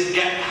system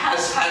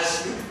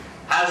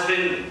has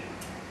been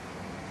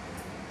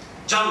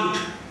jumped,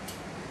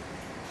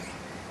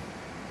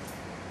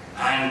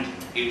 and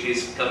it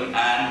is coming,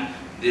 and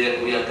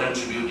we are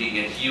contributing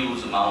a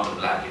huge amount of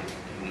black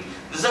revenue.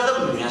 These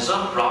are the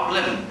major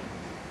problem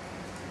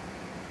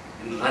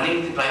in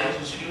running the private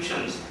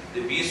institutions,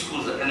 the B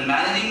schools, and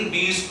managing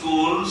B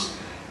schools.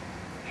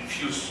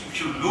 If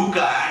you look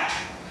at,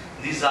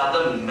 these are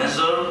the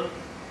major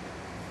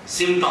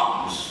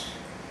symptoms,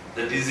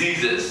 the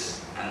diseases,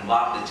 and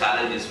what the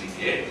challenges we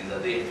get. These are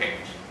the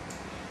effects.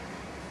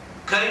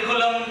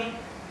 Curriculum,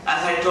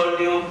 as I told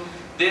you,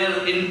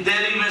 their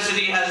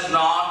university has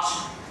not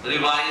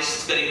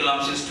revised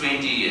curriculum since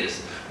 20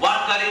 years.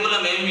 What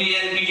curriculum MBA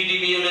and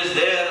PGDBM is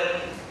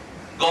there?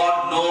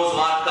 God knows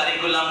what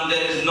curriculum.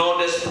 There is no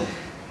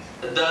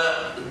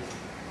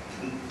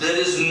there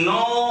is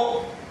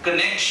no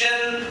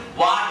connection.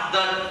 What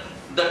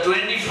the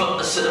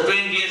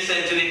 20th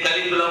century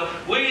curriculum.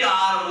 We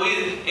are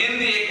in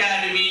the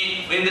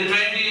academy in the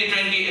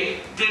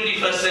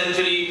 21st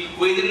century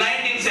with the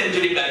 19th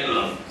century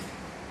curriculum.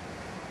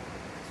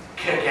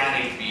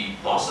 Can it be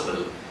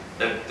possible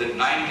that the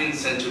 19th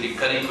century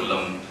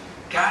curriculum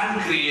can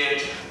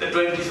create the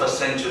 21st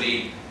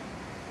century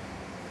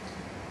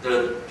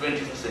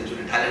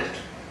talent?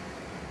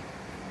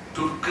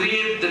 To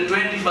create the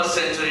 21st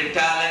century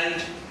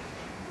talent,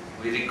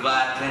 we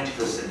require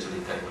 21st century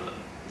curriculum.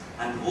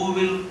 And who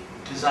will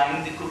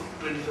design the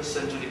 21st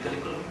century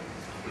curriculum?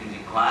 We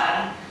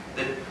require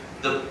that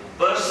the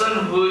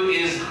person who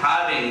is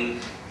having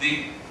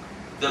the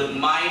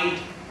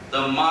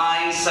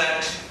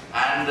mindset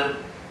and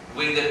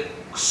with the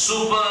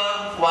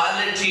super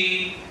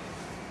quality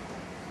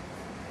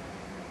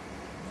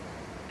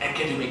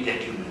academic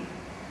acumen.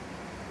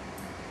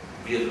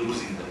 We are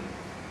losing them.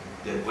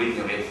 They are going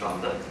away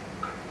from the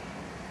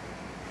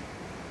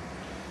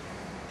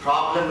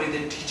problem with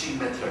the teaching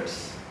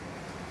methods.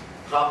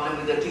 Problem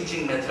with the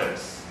teaching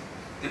methods.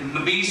 The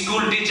B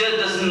school teacher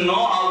doesn't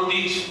know how to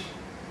teach.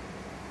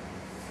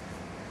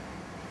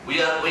 We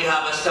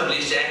have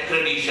established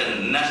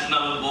accreditation,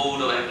 National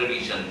Board of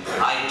Accreditation.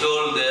 I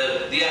told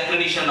the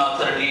accreditation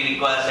authority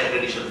requires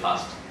accreditation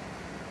first.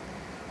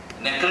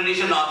 An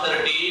accreditation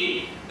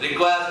authority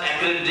requires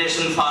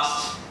accreditation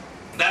first.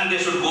 Then they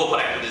should go for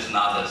accreditation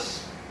others.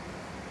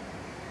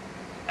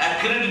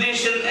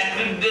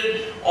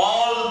 Accredited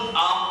all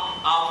up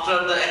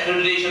after the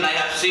accreditation. I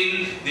have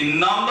seen the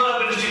number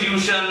of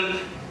institutions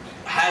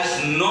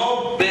has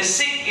no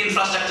basic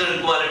infrastructure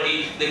and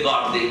quality. They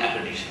got the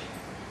accreditation.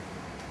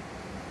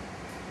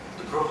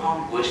 The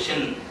profound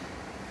question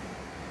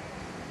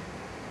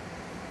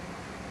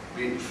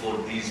before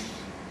these,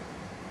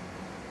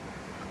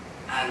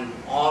 and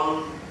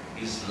all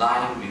is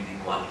lying with the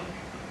quality.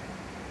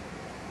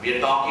 We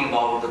are talking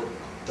about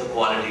the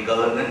quality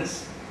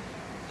governance,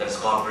 that's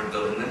corporate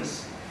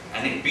governance,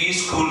 and in B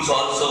schools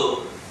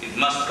also it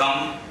must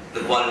come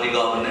the quality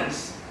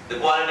governance, the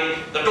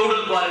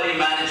total quality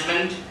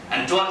management,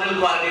 And total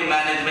quality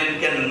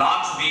management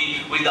cannot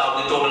be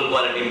without the total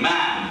quality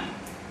man.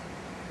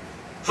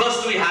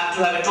 First we have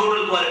to have a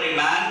total quality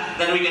man,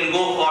 then we can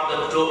go for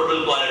the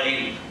total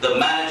quality, the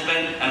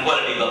management and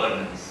quality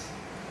governance.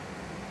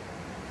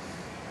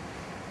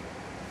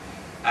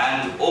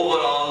 And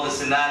overall the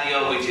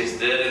scenario which is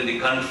there in the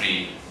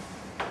country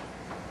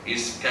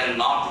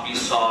cannot be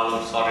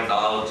sorted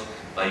out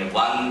by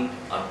one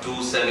or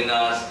two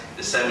seminars.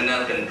 The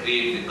seminar can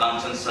create the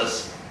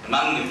consensus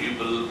among the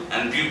people,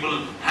 and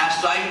people has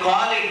to, I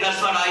call it,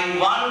 that's what I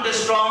want, a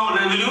strong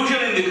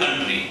revolution in the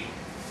country.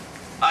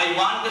 I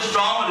want a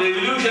strong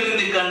revolution in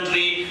the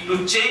country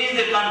to change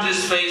the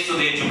country's face to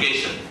the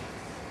education.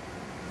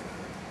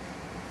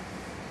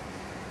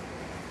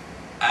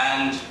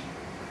 And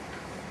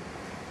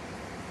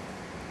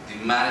the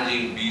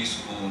managing these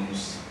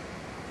schools,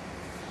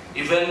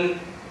 even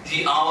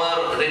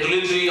our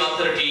regulatory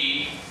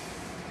authority,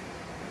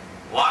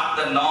 what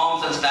the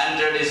norms and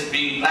standard is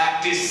being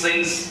practiced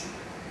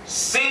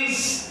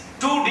since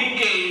 2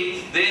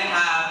 decades, they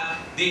have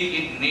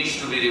it needs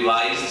to be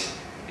revised.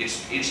 It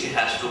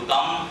has to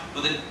come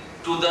to the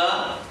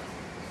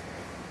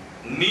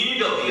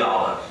need of the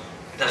hour.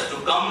 It has to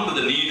come to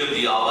the need of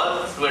the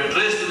hour, to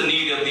address to the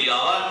need of the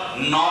hour,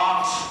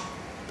 not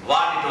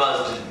what it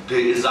was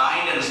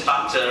designed and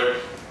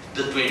structured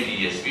the 20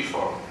 years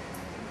before.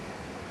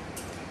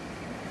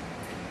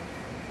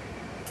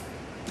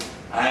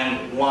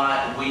 And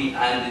why we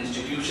and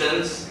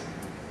institutions,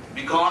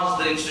 because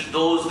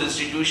those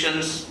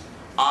institutions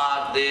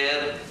are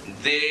there,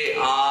 they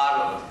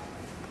are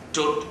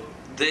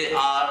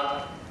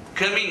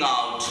coming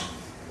out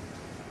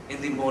in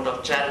the mode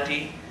of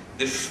charity.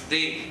 The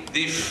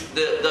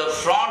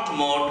front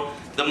mode,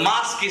 the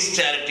mask is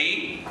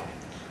charity.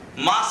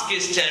 Mask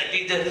is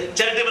charity, the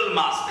charitable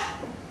mask.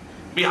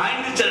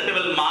 Behind the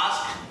charitable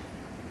mask,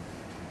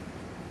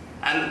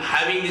 and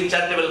having the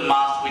charitable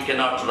mask, we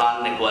cannot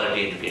run a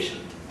quality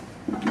education.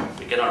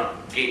 We cannot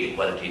get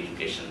quality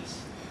educations.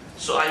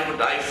 So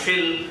I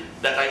feel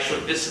that I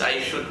should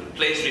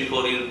place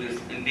before you this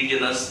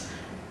indigenous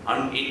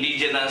and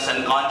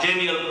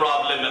congenial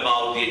problem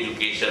about the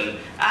education,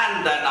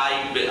 and then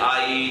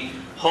I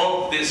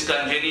hope this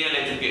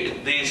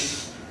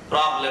this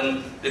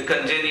problem, the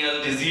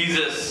congenial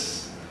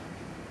diseases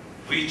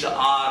which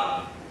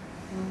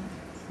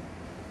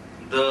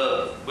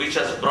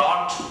has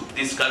brought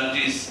this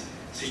country's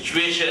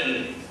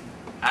situation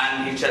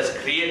and which has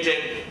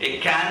created a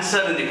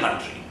cancer in the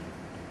country.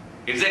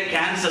 It's a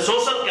cancer,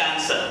 social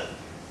cancer.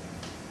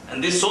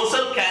 And this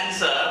social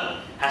cancer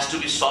has to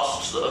be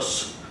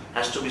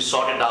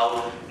sorted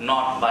out,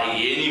 not by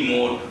any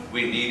mode.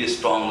 We need a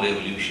strong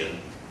revolution.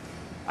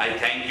 I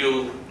thank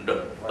you,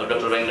 Dr.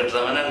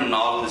 Venkatramanan, and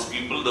all these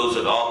people, those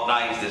who have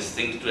organized these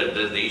things to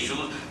address the issues.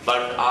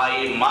 But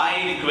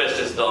my request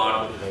is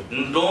that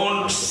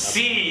don't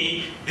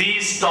see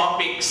these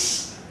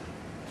topics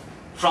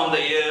from the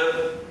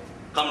air,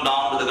 come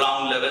down to the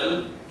ground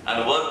level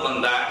and work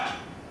on that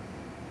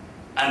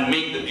and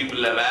make the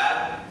people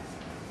aware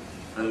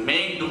and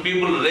make the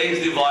people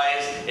raise the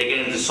voice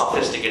against the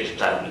sophisticated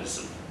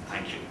tribalism.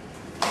 Thank you.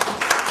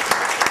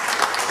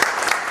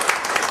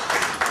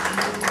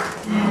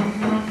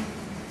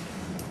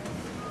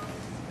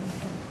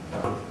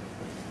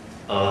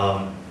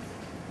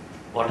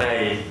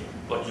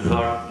 What you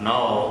heard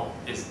now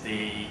is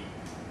the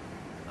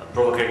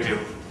provocative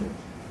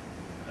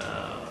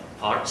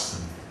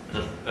parts,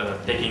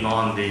 taking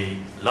on the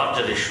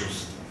larger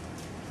issues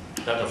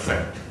that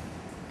affect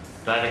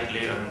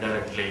directly or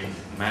indirectly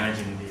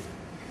managing the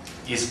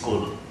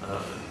e-school,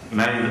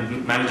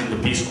 managing the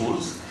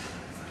B-schools.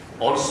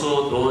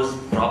 Also those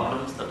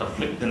problems that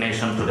afflict the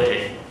nation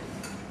today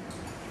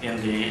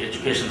in the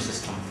education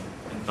system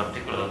in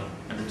particular,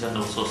 and the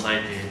general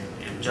society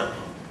in general.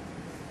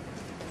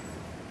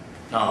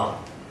 Now,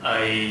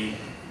 I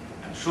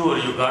am sure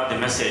you got the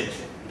message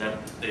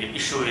that the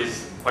issue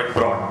is quite a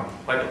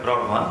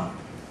broad one,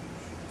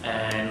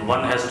 and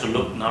one has to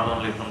look not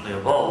only from the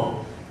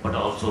above, but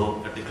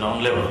also at the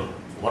ground level,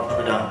 what to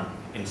be done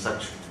in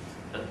such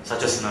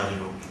a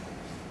scenario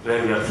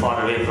where we are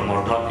far away from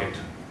our target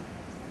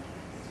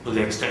to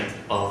the extent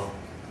of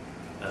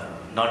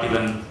not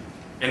even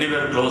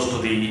anywhere close to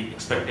the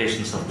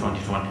expectations of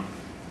 2020.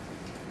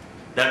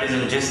 That is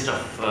in gist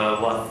of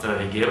what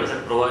he gave us,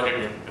 and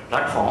provided a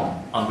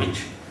platform on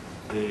which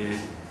the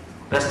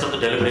rest of the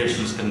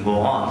deliberations can go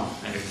on,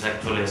 and it's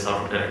actually a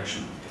sort of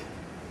direction.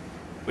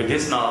 With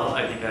this now,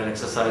 I think I'll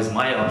exercise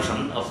my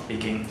option of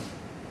speaking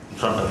in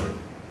front of you.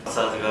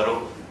 Sarthi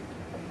Garu,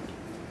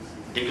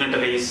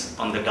 dignitaries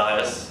on the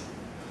dais,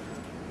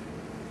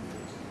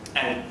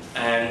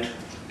 and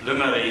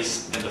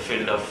luminaries in the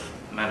field of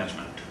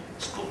management,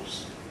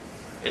 schools,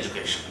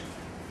 education.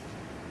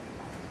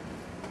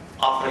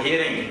 After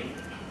hearing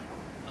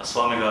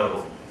Swami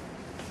Garu,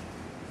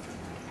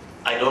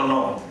 I don't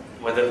know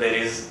whether there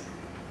is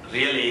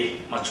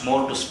really much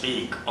more to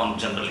speak on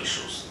general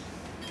issues.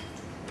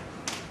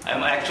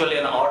 I'm actually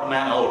an odd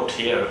man out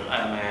here.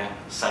 I'm a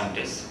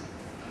scientist,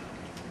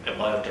 a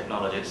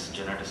biotechnologist,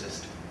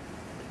 geneticist.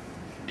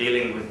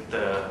 dealing with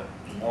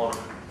more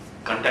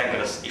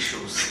cantankerous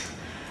issues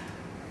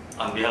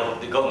on behalf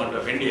of the government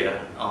of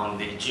India on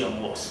the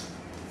GMOs,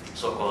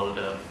 so-called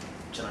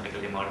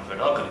genetically modified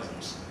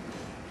organisms.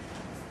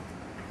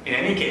 In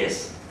any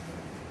case,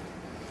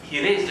 he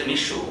raised an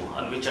issue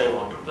on which I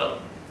want to dwell.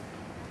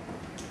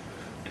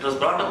 It was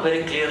brought up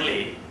very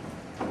clearly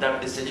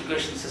that this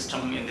education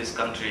system in this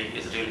country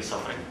is really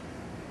suffering.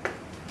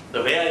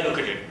 The way I look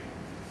at it,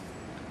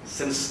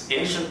 since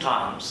ancient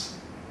times,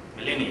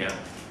 millennia,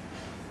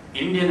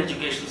 Indian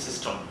education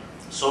system,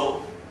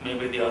 so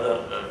maybe the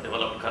other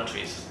developed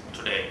countries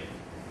today,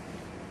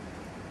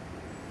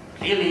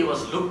 really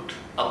was looked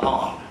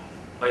upon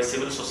by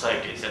civil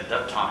societies at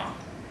that time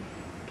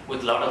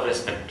with a lot of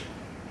respect,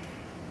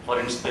 for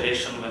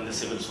inspiration when the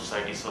civil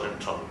societies were in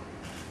trouble.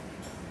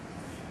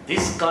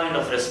 This kind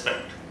of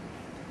respect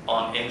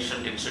on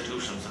ancient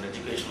institutions and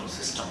educational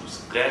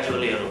systems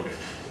gradually eroded.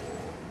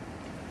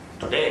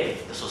 Today,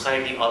 the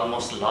society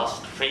almost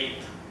lost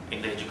faith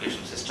in the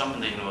education system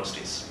in the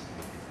universities.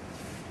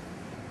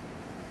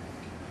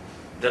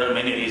 There are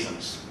many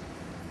reasons.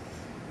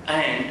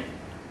 And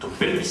to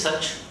build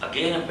such,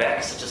 again and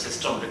back such a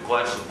system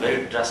requires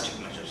very drastic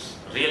measures,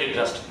 really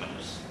drastic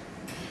measures.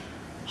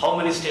 How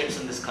many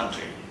states in this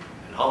country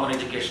and how many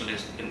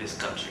educationalists in this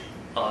country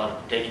are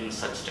taking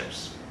such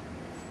steps?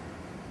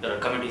 There are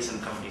committees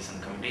and committees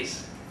and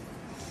committees,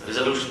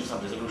 resolutions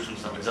and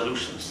resolutions and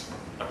resolutions,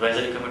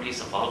 advisory committees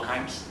of all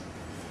kinds,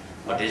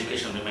 but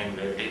education remains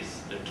where it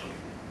is, literally.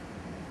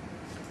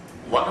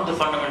 One of the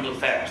fundamental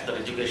facts that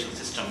education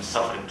system is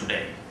suffering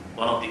today,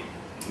 one of the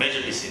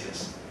major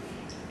diseases,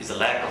 is the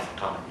lack of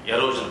autonomy,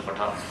 erosion of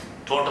autonomy,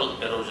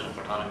 total erosion of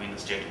autonomy in the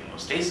state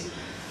universities,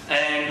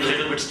 and a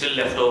little bit still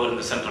left over in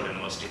the central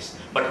universities.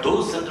 But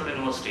those central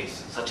universities,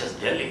 such as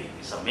Delhi,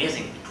 it's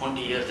amazing,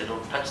 20 years they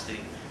don't touch the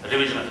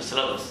revision of the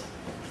syllabus.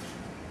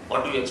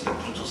 What do you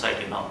expect from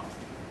society now?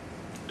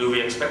 Do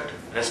we expect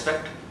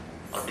respect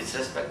or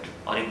disrespect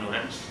or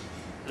ignorance,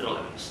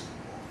 irrelevance?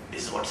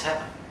 This is what's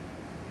happened.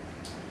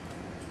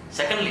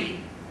 Secondly,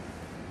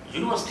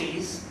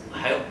 universities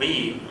have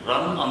been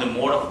run on the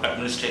mode of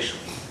administration.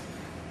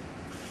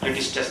 It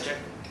is tested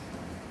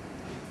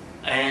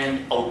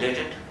and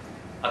outdated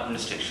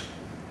administration.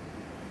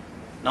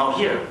 Now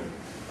here,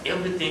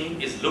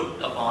 everything is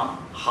looked upon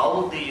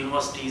how the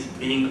university is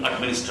being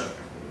administered.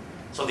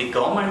 So the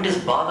government is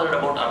bothered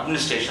about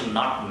administration,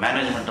 not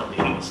management of the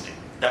university.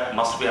 That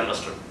must be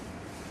understood.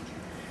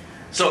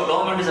 So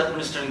government is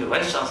administering the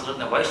vice chancellor,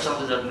 and the vice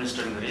chancellor is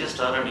administering the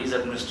registrar, and he is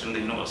administering the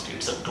university.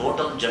 It's a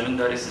total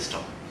jamindari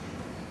system.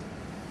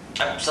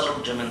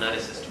 Absolute jamindari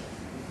system.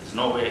 There's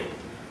no way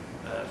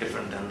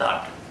different than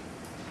that.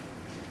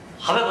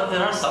 However,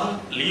 there are some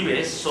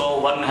leeways, so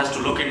one has to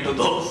look into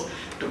those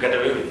to get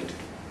away with it.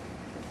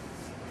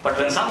 But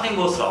when something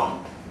goes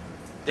wrong,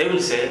 they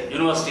will say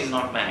university is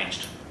not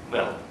managed.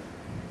 Well,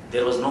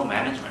 there was no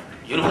management.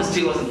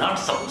 University was not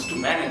supposed to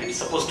manage, it's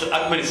supposed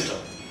to administer.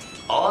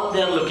 All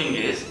they are looking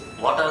is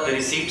what are the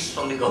receipts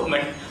from the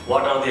government,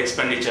 what are the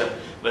expenditure,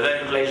 whether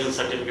utilization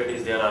certificate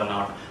is there or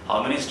not,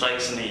 how many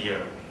strikes in a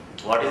year,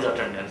 what is the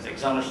attendance,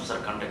 examinations are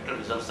conducted,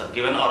 results are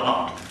given or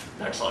not.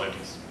 That's all it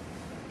is.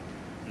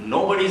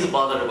 Nobody is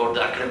bothered about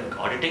the academic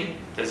auditing.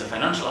 There is a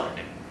financial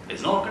auditing. There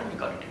is no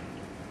academic auditing.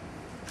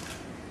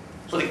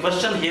 So the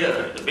question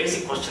here, the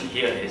basic question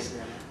here is,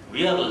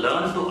 we have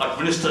learned to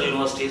administer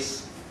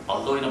universities,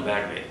 although in a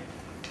bad way.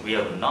 We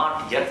have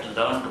not yet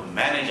learned to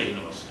manage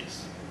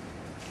universities.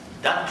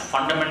 That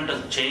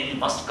fundamental change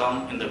must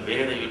come in the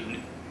way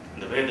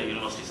the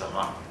universities are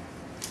run.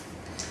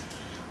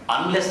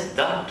 Unless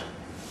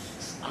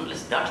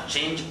that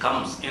change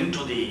comes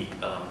into the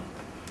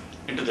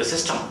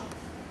system,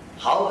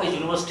 how a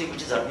university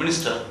which is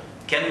administered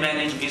can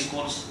manage B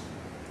schools?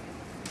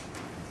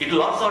 It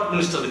will also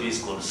administer the B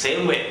schools.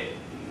 Same way,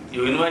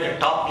 you invite a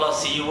top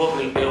class CEO,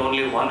 will pay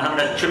only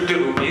 150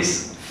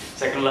 rupees,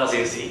 second class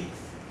AC.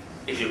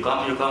 If you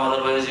come, you come,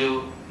 otherwise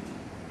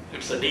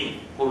it's a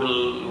dean who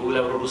will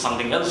have to do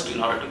something else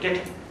in order to get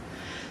it.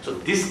 So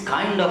this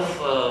kind of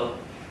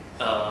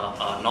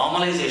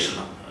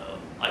normalization,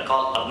 I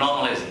call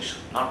abnormalization,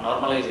 not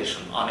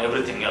normalization on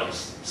everything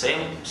else.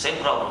 Same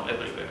problem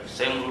everywhere,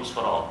 same rules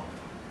for all.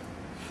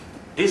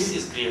 This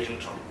is creating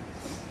trouble.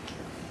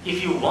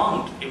 If you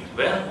want,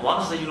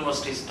 once the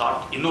universities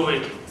start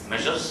innovating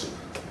measures,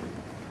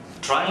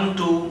 trying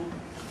to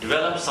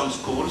develop some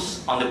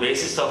schools on the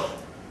basis of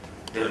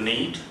their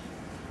need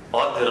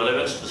or their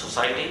relevance to the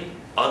society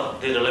or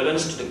their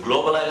relevance to the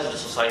globalized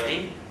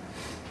society,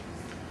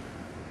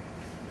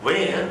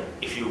 where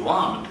if you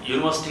want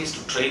universities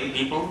to train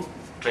people,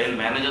 train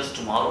managers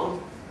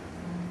tomorrow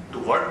to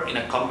work in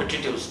a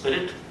competitive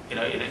spirit, in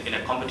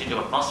a competitive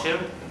atmosphere,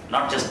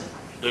 not just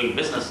doing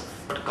business,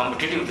 but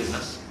competitive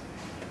business,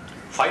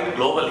 fight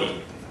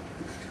globally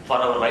for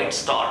our right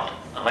start,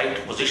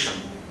 right position,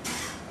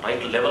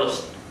 right level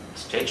of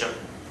stature.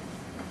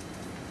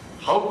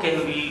 How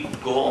can we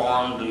go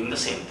on doing the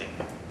same thing?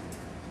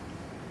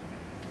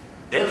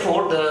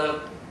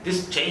 Therefore,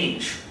 this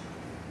change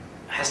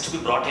has to be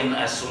brought in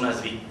as soon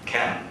as we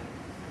can.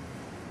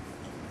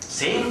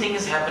 Same thing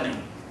is happening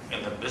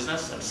in the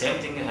business and same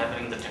thing is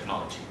happening in the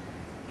technology.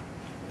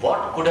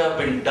 What could have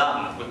been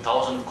done with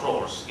 1,000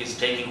 crores is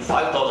taking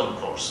 5,000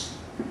 crores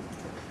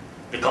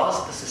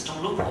because the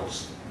system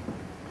loopholes.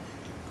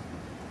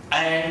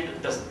 And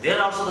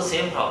they're also the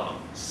same problem.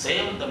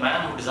 The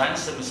man who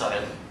designs the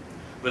missile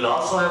will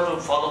also have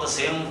to follow the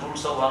same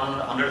rules of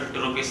 150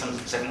 rupees and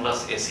second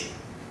class AC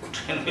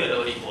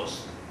wherever he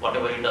goes,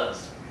 whatever he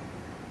does.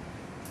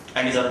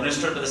 And is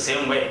administered the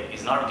same way.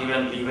 He's not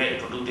given leeway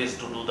to do this,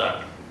 to do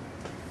that.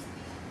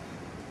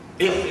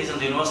 If he's in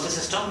the university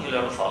system, he'll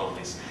have to follow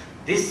this.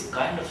 This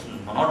kind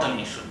of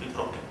monotony should be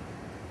broken.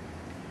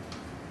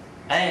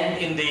 And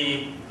in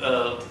the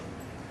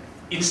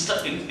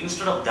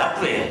instead of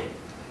that way,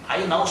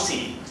 I now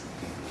see,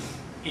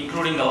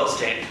 including our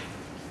state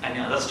and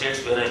in other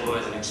states where I go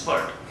as an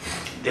expert,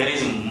 there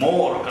is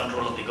more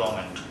control of the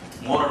government,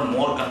 more and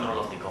more control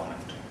of the government.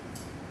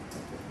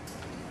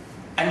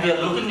 And we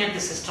are looking at the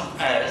system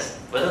as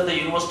whether the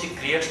university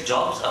creates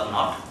jobs or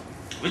not,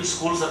 which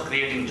schools are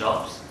creating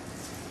jobs.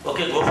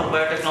 Okay, go for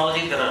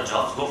biotechnology, there are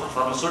jobs. Go for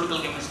pharmaceutical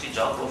chemistry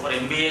job, go for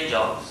MBA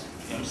jobs,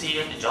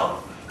 MCA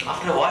job.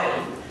 After a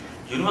while,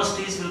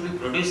 universities will be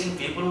producing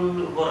people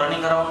who are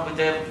running around with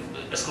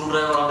a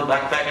screwdriver on the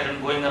backpack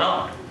and going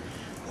around.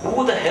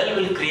 Who the hell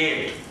will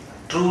create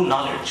true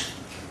knowledge?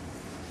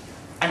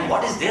 And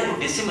what is there to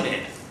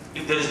disseminate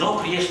if there is no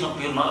creation of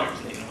pure knowledge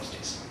in the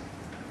universities?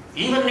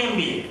 Even in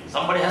MBA,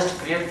 somebody has to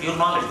create pure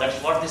knowledge. That's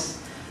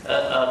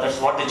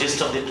what the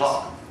gist of the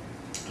talk.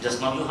 Just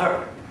now you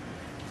heard.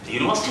 The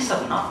universities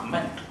are not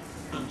meant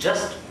to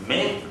just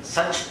make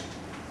such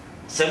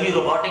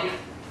semi-robotic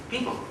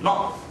people.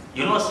 No,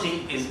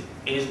 university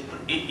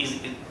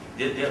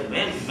their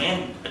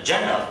main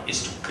agenda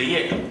is to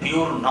create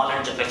pure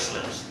knowledge of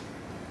excellence.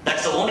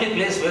 That's the only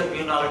place where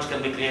pure knowledge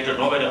can be created,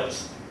 nowhere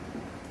else.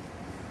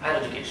 Higher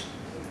education,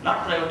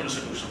 not private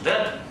institutions.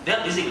 They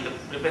are busy with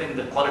preparing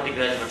the quality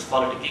graduates,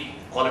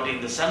 quality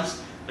in the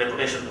sense,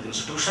 reputation to the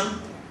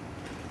institution.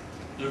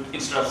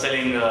 Instead of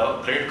selling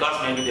credit cards,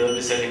 maybe they will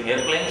be selling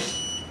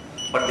airplanes.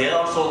 But there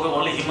also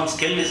only human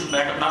skill is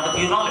matter, not the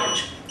pure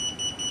knowledge.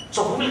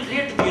 So who will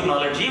create the pure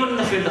knowledge even in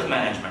the field of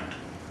management?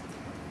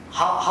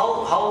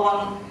 How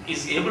one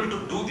is able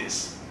to do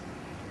this?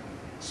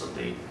 So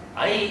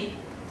I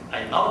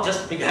now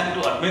just began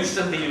to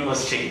administer the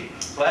university.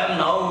 So I am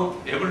now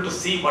able to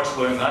see what's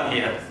going on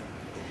here.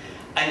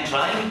 And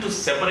trying to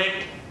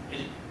separate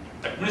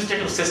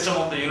administrative system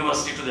of the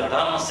university to the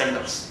autonomous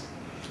centers.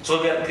 So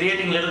we are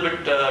creating a little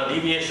bit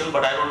deviation,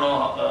 but I don't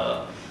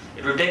know,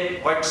 it will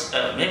take quite,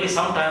 maybe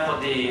some time for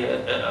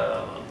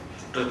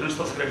the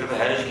Principal Secretary of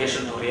Higher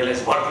Education to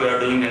realize what we are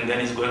doing and then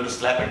he's going to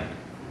slap it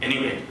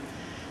anyway.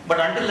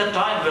 But until that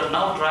time, we are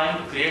now trying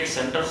to create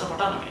centers of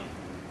autonomy.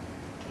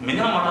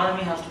 Minimum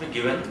autonomy has to be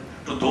given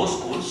to those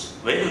schools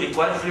where you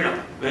require freedom,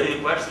 where you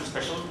require some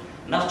special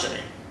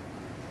nurturing.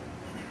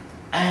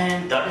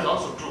 And that is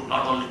also true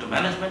not only to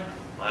management,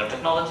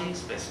 biotechnology,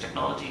 space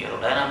technology,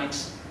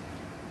 aerodynamics,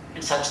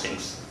 and such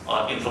things,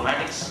 or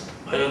informatics,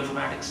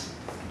 bioinformatics,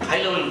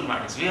 high-level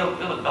informatics. We have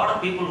a lot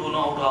of people who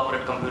know how to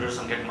operate computers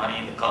and get money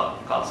in the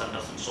call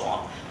centers and so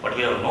on, but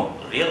we have no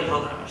real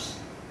programmers.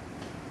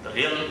 The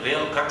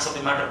real crux of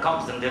the matter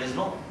comes, then there is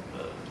no,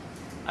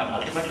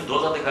 ultimately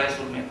those are the guys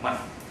who make money,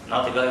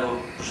 not the guy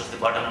who pushes the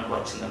button and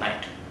works in the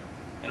night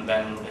in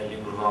Bangalore, Delhi,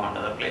 Gurgaon and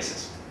other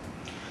places.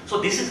 So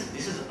we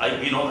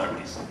know that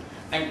this.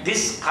 And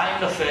this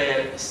kind of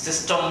a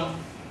system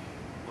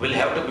will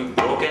have to be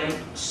broken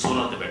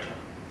sooner the better.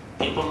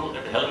 People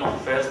at the helm of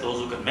affairs, those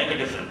who can make a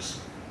difference,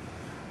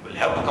 will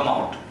have to come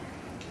out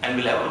and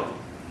will have to,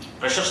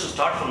 pressures to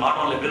start from not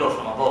only below,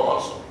 from above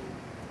also.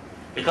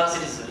 Because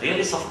it is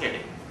really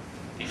suffocating.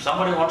 If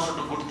somebody wants to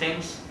do good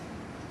things,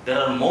 there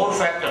are more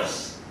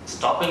factors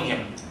stopping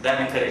him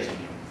than encouraging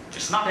him.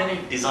 It's not any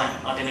design,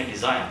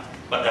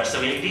 but that's the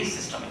way it is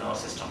system in our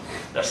system.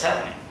 That's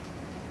happening.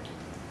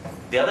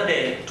 The other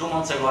day, 2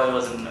 months ago, I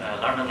was in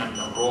London and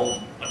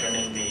Rome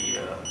attending the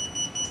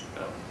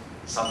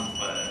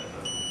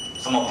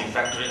some of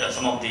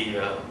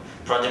the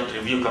project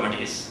review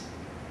committees.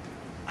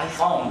 I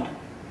found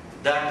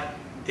that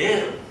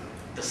there,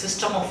 the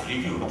system of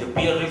review, the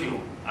peer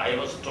review, I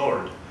was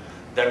told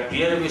that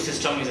peer review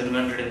system is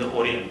invented in the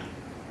Orient.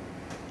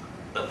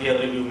 The peer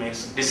review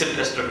makes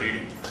disinterested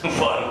reading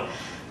for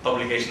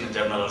publication in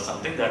journal or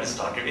something that is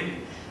started in,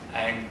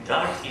 and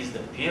that is the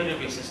peer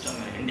review system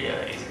in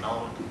India is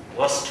now the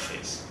worst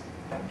phase,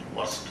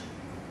 worst,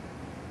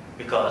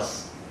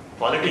 because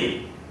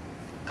quality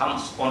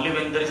comes only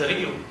when there is a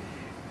review,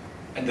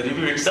 and the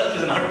review itself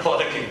is not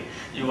quality.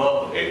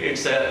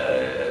 It's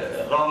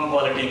a wrong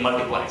quality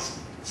multiplies.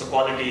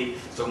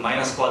 So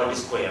minus quality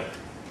square.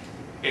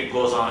 It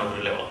goes on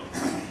every level.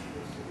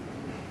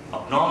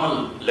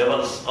 Abnormal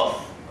levels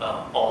of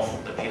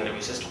the peer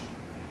review system.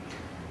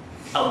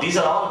 Now these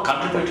are all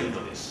contributing to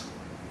this.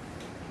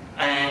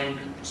 And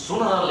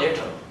sooner or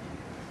later,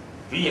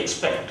 we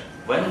expect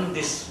when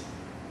this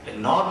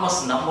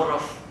enormous number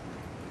of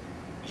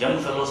young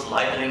fellows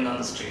loitering on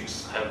the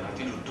streets have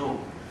nothing to do,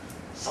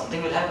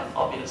 something will happen,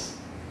 obvious.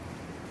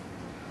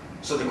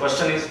 So the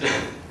question is,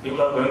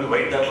 people are going to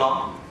wait that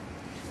long,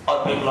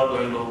 or people are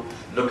going to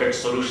look at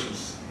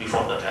solutions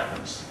before that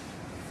happens?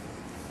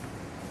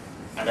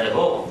 And I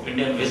hope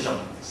Indian wisdom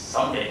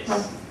some days,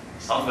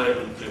 somewhere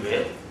will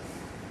prevail.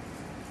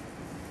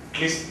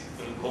 At least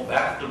we'll go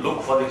back to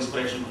look for the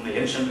inspiration from the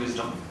ancient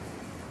wisdom,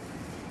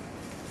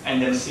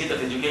 and then see that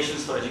education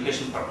is for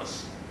education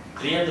purpose.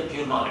 Create the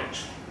pure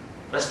knowledge.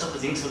 Rest of the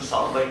things will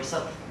solve by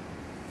itself.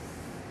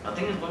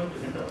 Nothing is going to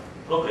hinder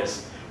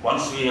progress.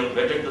 Once we have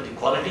vetted to the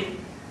quality,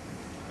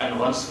 and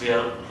once we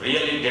are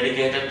really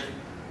dedicated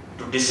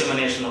to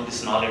dissemination of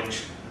this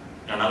knowledge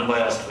in an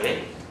unbiased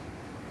way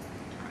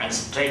and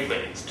straight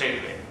way.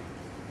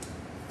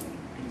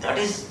 That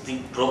is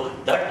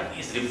that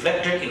is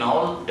reflected in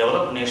all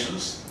developed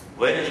nations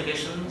where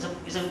education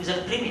is at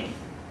a premium.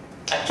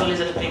 Actually,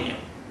 is at a premium.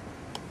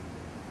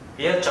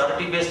 Here,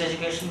 charity-based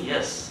education,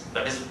 yes,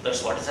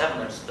 that's what is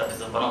happening. That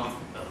is one of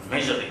the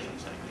major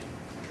reasons, I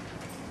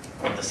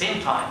believe. At the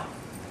same time,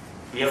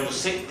 we have to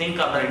think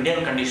under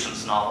Indian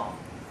conditions now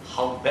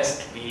how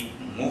best we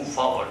move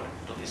forward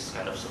to this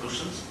kind of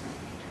solutions.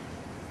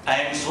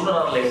 And sooner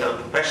or later,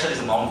 the pressure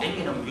is mounting.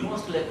 In a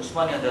university like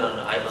Usmania,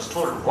 I was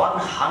told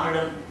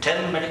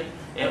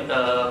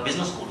 110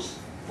 business schools.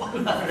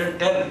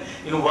 110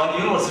 in one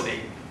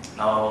university.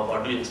 Now,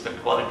 what do you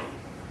expect quality?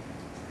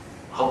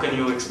 How can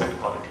you expect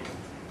quality?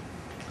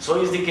 So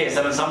is the case.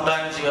 I mean,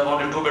 sometimes you have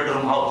only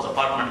 2-bedroom house,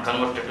 apartment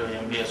converted to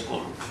an MBA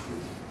school.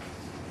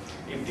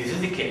 If this is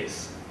the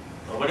case,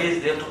 nobody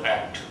is there to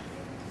act.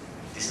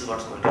 This is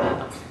what's going to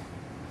happen.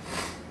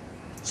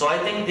 So I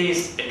think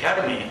this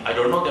academy, I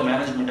don't know the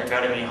management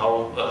academy,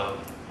 how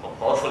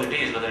powerful it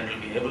is, whether it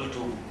will be able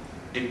to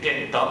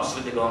dictate terms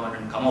with the government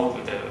and come out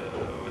with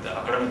the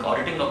academic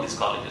auditing of these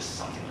colleges,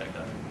 something like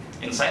that.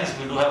 In science,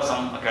 we do have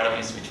some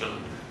academies which will,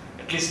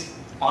 at least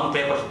on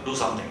paper, do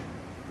something.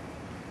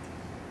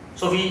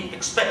 So we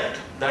expect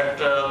that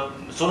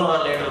sooner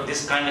or later,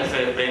 this kind of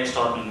a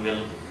brainstorming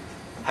will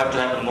have to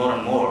happen more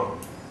and more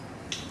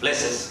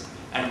places,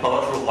 and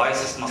powerful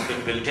voices must be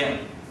built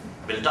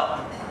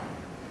up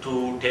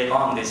to take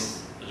on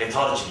this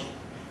lethargy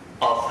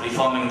of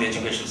reforming the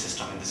education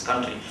system in this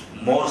country,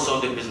 more so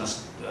the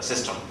business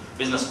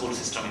school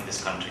system in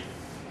this country.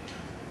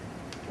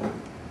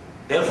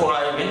 Therefore,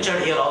 I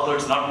ventured here, although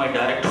it's not my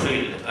direct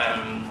field,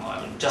 I'm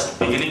just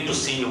beginning to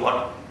see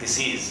what this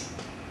is.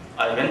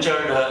 I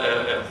ventured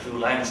a few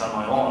lines on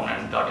my own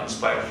and got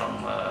inspired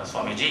from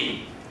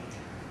Swamiji.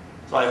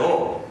 So I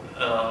hope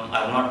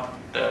I have not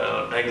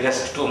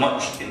digressed too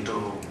much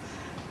into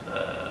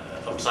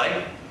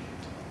outside.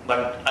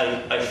 But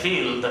I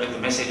feel that if the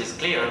message is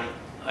clear,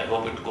 I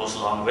hope it goes a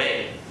long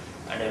way,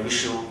 and I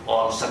wish you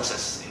all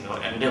success in your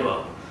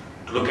endeavor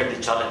to look at the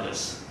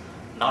challenges,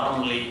 not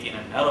only in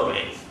a narrow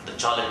way, the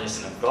challenges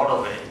in a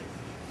broader way,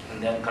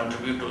 and then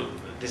contribute to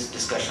this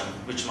discussion,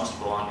 which must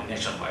go on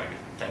nationwide.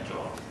 Thank you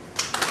all.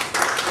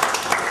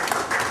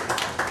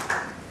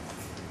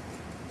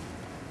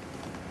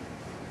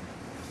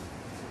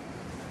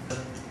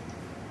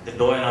 The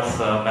doyen of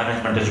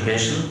management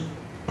education,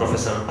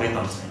 Professor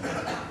Pritam Singh,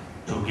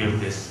 to give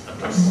this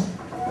address.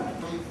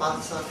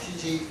 Parthasarathy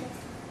ji,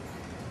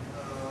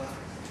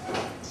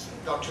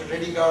 Dr.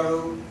 Reddy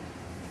Garu,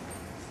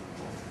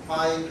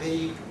 my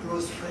very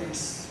close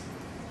friends,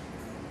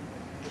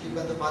 Dilip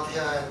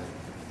Bandyopadhyay,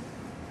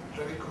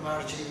 Ravi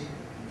Kumar ji,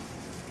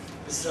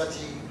 Misra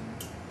ji,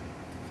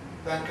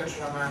 Venkat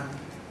Raman,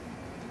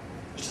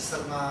 Mr.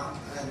 Sarma,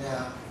 and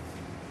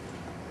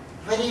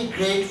very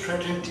great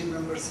fraternity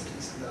members sitting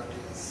in the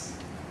audience.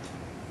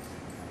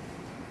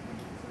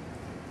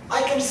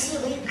 I can see a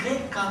very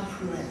great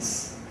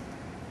confluence,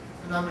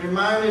 and I'm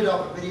reminded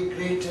of a very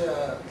great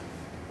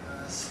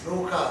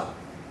sloka,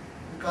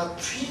 because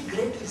three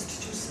great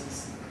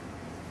institutions,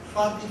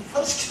 for the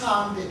first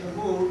time they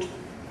moved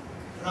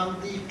from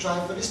the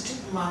tribalistic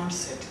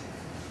mindset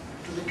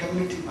to the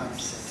community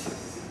mindset,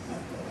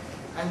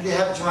 and they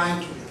have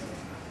joined together.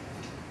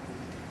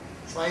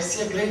 So I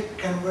see a great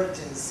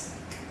convergence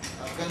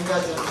of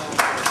Ganga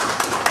Jamuna.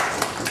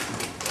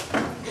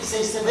 It's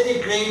a very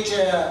great,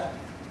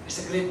 it's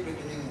a great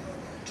beginning, you know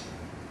that.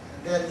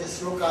 And there the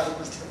sloka you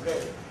must have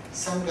read,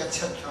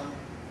 Sangachatram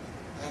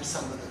and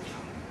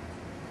Sambhadratram.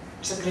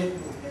 It's a great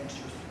movement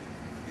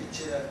which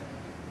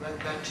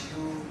Venkat,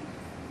 you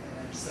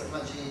and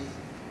Sarmaji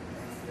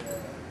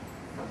and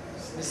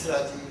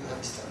Misraji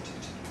have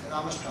started. And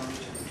Ramaswamy to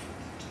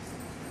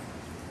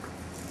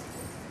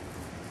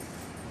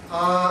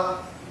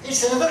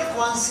it's another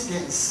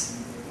coincidence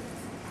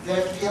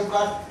that we have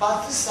got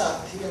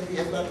Parthasarathy and we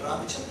have got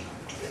Ramachandra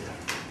together.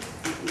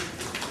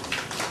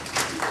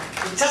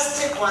 It's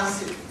just a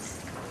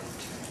coincidence,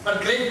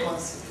 but great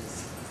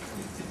coincidence.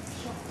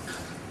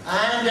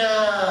 And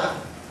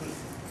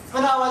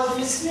when I was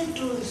listening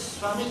to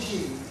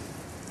Swamiji,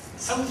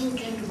 something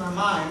came to my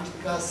mind,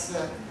 because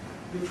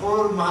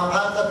before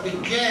Mahabharata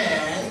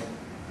began,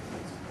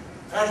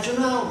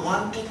 Arjuna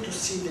wanted to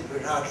see the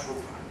Virat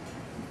Rupa.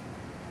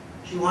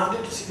 He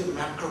wanted to see the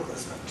macro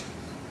perspective.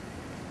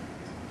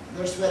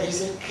 That's where he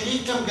said,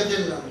 Kiritam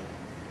Gadillam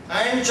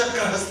and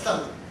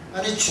Chakrahastam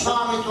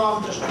Anichhami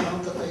tvam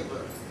drashtam tataiva.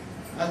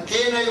 And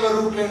tenaiva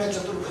rupena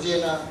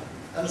chaturbhajena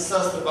and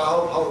sastra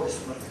bhava bhava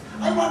vismarta.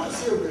 I want to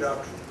see a Virat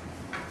Rupa.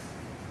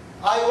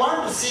 I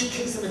want to see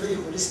things in a very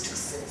holistic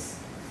sense.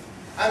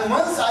 And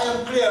once I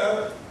am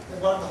clear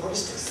about the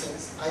holistic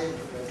sense, I am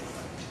prepared to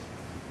fight.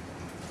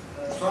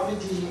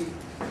 Swamiji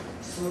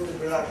showed the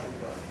Virat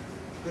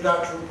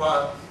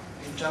Rupa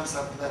in terms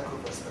of macro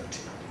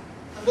perspective.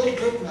 A very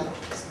great macro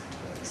perspective,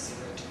 I must say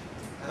that.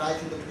 And I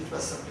think that which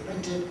was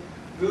supplemented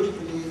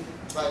beautifully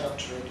by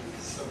Dr. Reddy.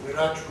 So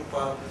Virat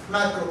Rupa,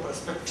 macro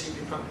perspective,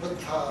 in fact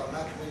Buddha,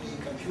 Machiavelli,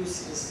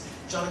 Confucius,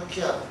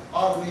 Chanakya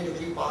all made a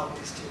very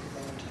powerful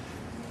statement.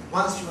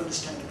 Once you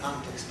understand the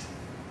context,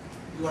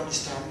 you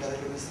understand the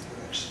relevance of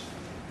your action.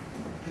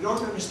 If you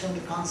don't understand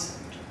the context,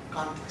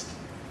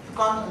 you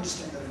can't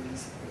understand the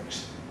relevance of your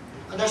action.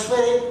 And that's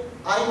why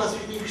I was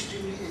really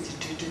extremely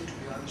agitated, to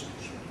be honest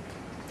with you.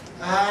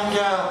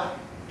 And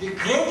the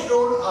great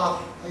role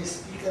of a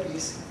speaker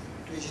is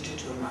to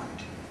agitate your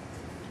mind.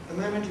 The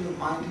moment your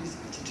mind is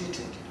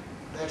agitated,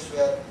 that's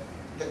where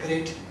the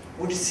great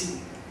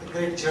odyssey, the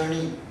great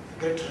journey, the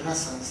great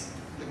renaissance,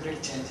 the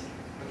great change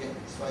begins.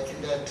 So I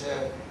think that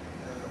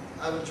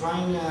I will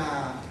join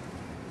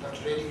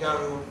Dr. Reddy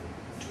Garu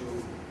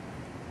to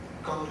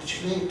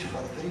congratulate for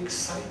a very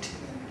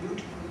exciting and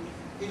beautiful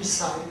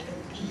insight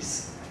and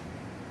peace,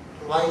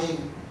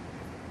 providing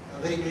a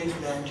very great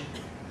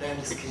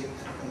landscape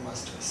and open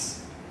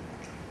masters.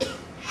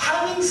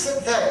 Having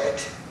said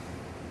that,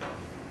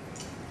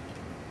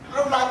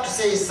 I would like to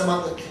say some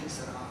other things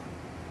around.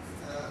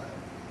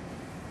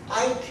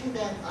 I think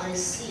that I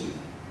see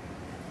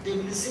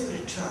diminishing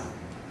return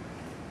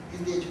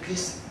in the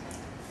education,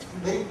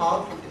 very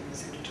powerful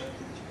diminishing return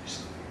in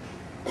education.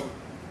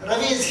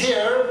 Ravi is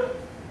here.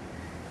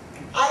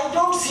 I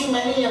don't see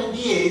many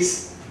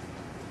MBAs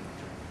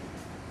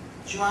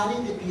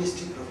joining the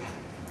PhD program.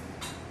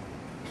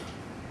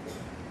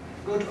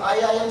 Go to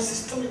IIM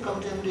system, you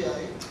come to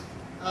MDI.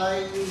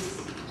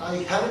 I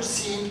haven't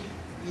seen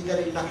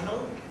either in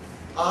Lucknow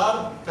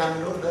or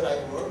Bangalore where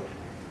I work,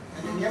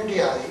 and in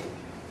MDI,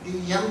 the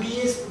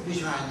MBAs would be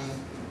joining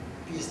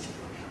PhD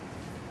program.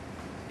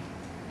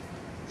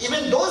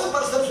 Even those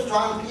persons who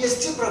join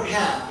PhD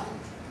program,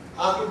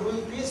 after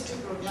doing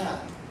PhD program,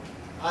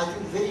 I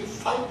think very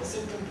 5%,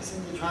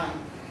 10% they join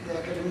the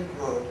academic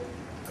world,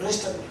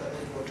 rest of the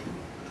fellows go to the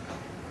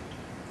government.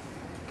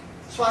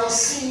 So I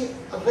see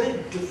a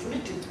very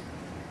definitive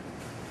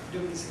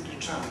difference in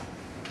return,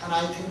 and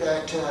I think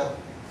that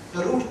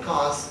the root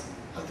cause,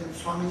 I think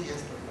Swamiji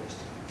has proposed.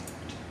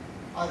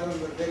 I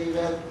remember very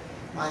well,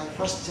 my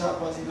first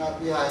job was in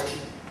RBI,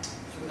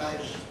 so when I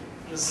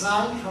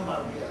resigned from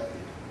RBI,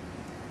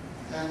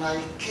 and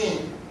I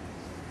came,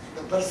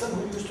 the person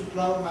who used to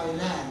plow my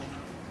land,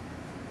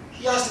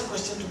 he asked a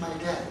question to my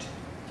dad,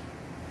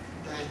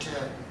 that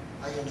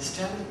I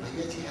understand that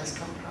Bhaiyaji has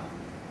come from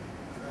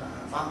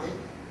Bombay,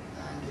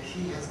 and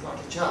he has got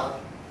a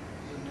job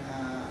in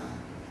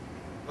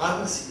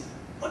Varanasi.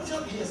 What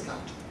job he has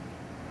got?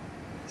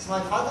 So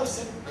my father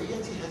said,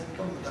 Bhaiyaji has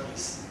become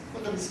Mudarris.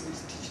 Mudarris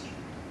means teacher.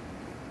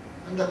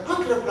 And the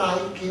quick reply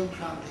came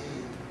from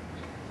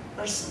the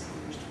person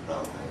who used to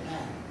plow my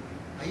land.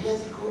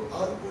 Bhaiyaji ko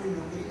aur koi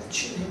naukri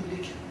achhi nahi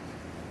mili.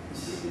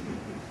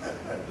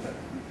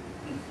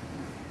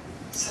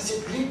 Such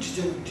a great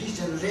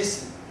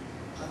degeneration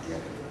of the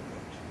academic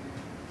world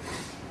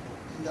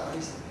in the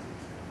eyes of them.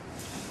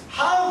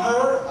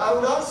 However, I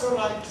would also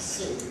like to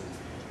say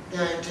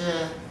that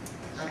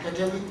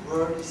academic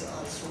world is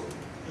also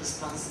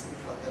responsible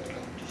for that kind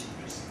of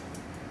degeneration.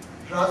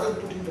 Rather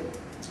than putting the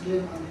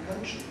blame on the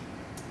country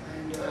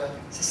and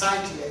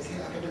society, I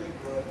think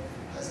academic world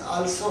has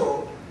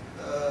also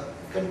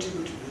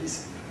contributed very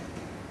significantly.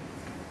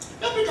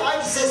 Let me try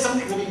to say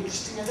something very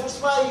interesting, and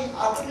that's why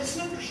after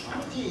listening to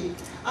Swamiji,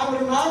 I'm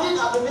reminded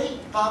of a very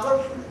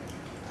powerful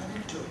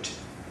anecdote.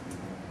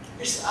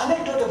 It's an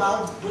anecdote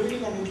about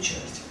building a new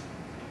church.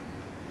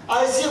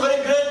 I see a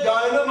very great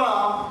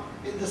dilemma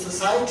in the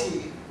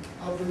society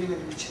of building a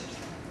new church.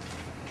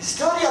 The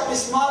story of a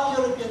small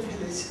European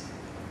village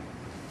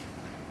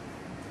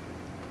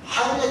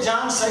having a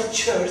giant-sized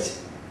church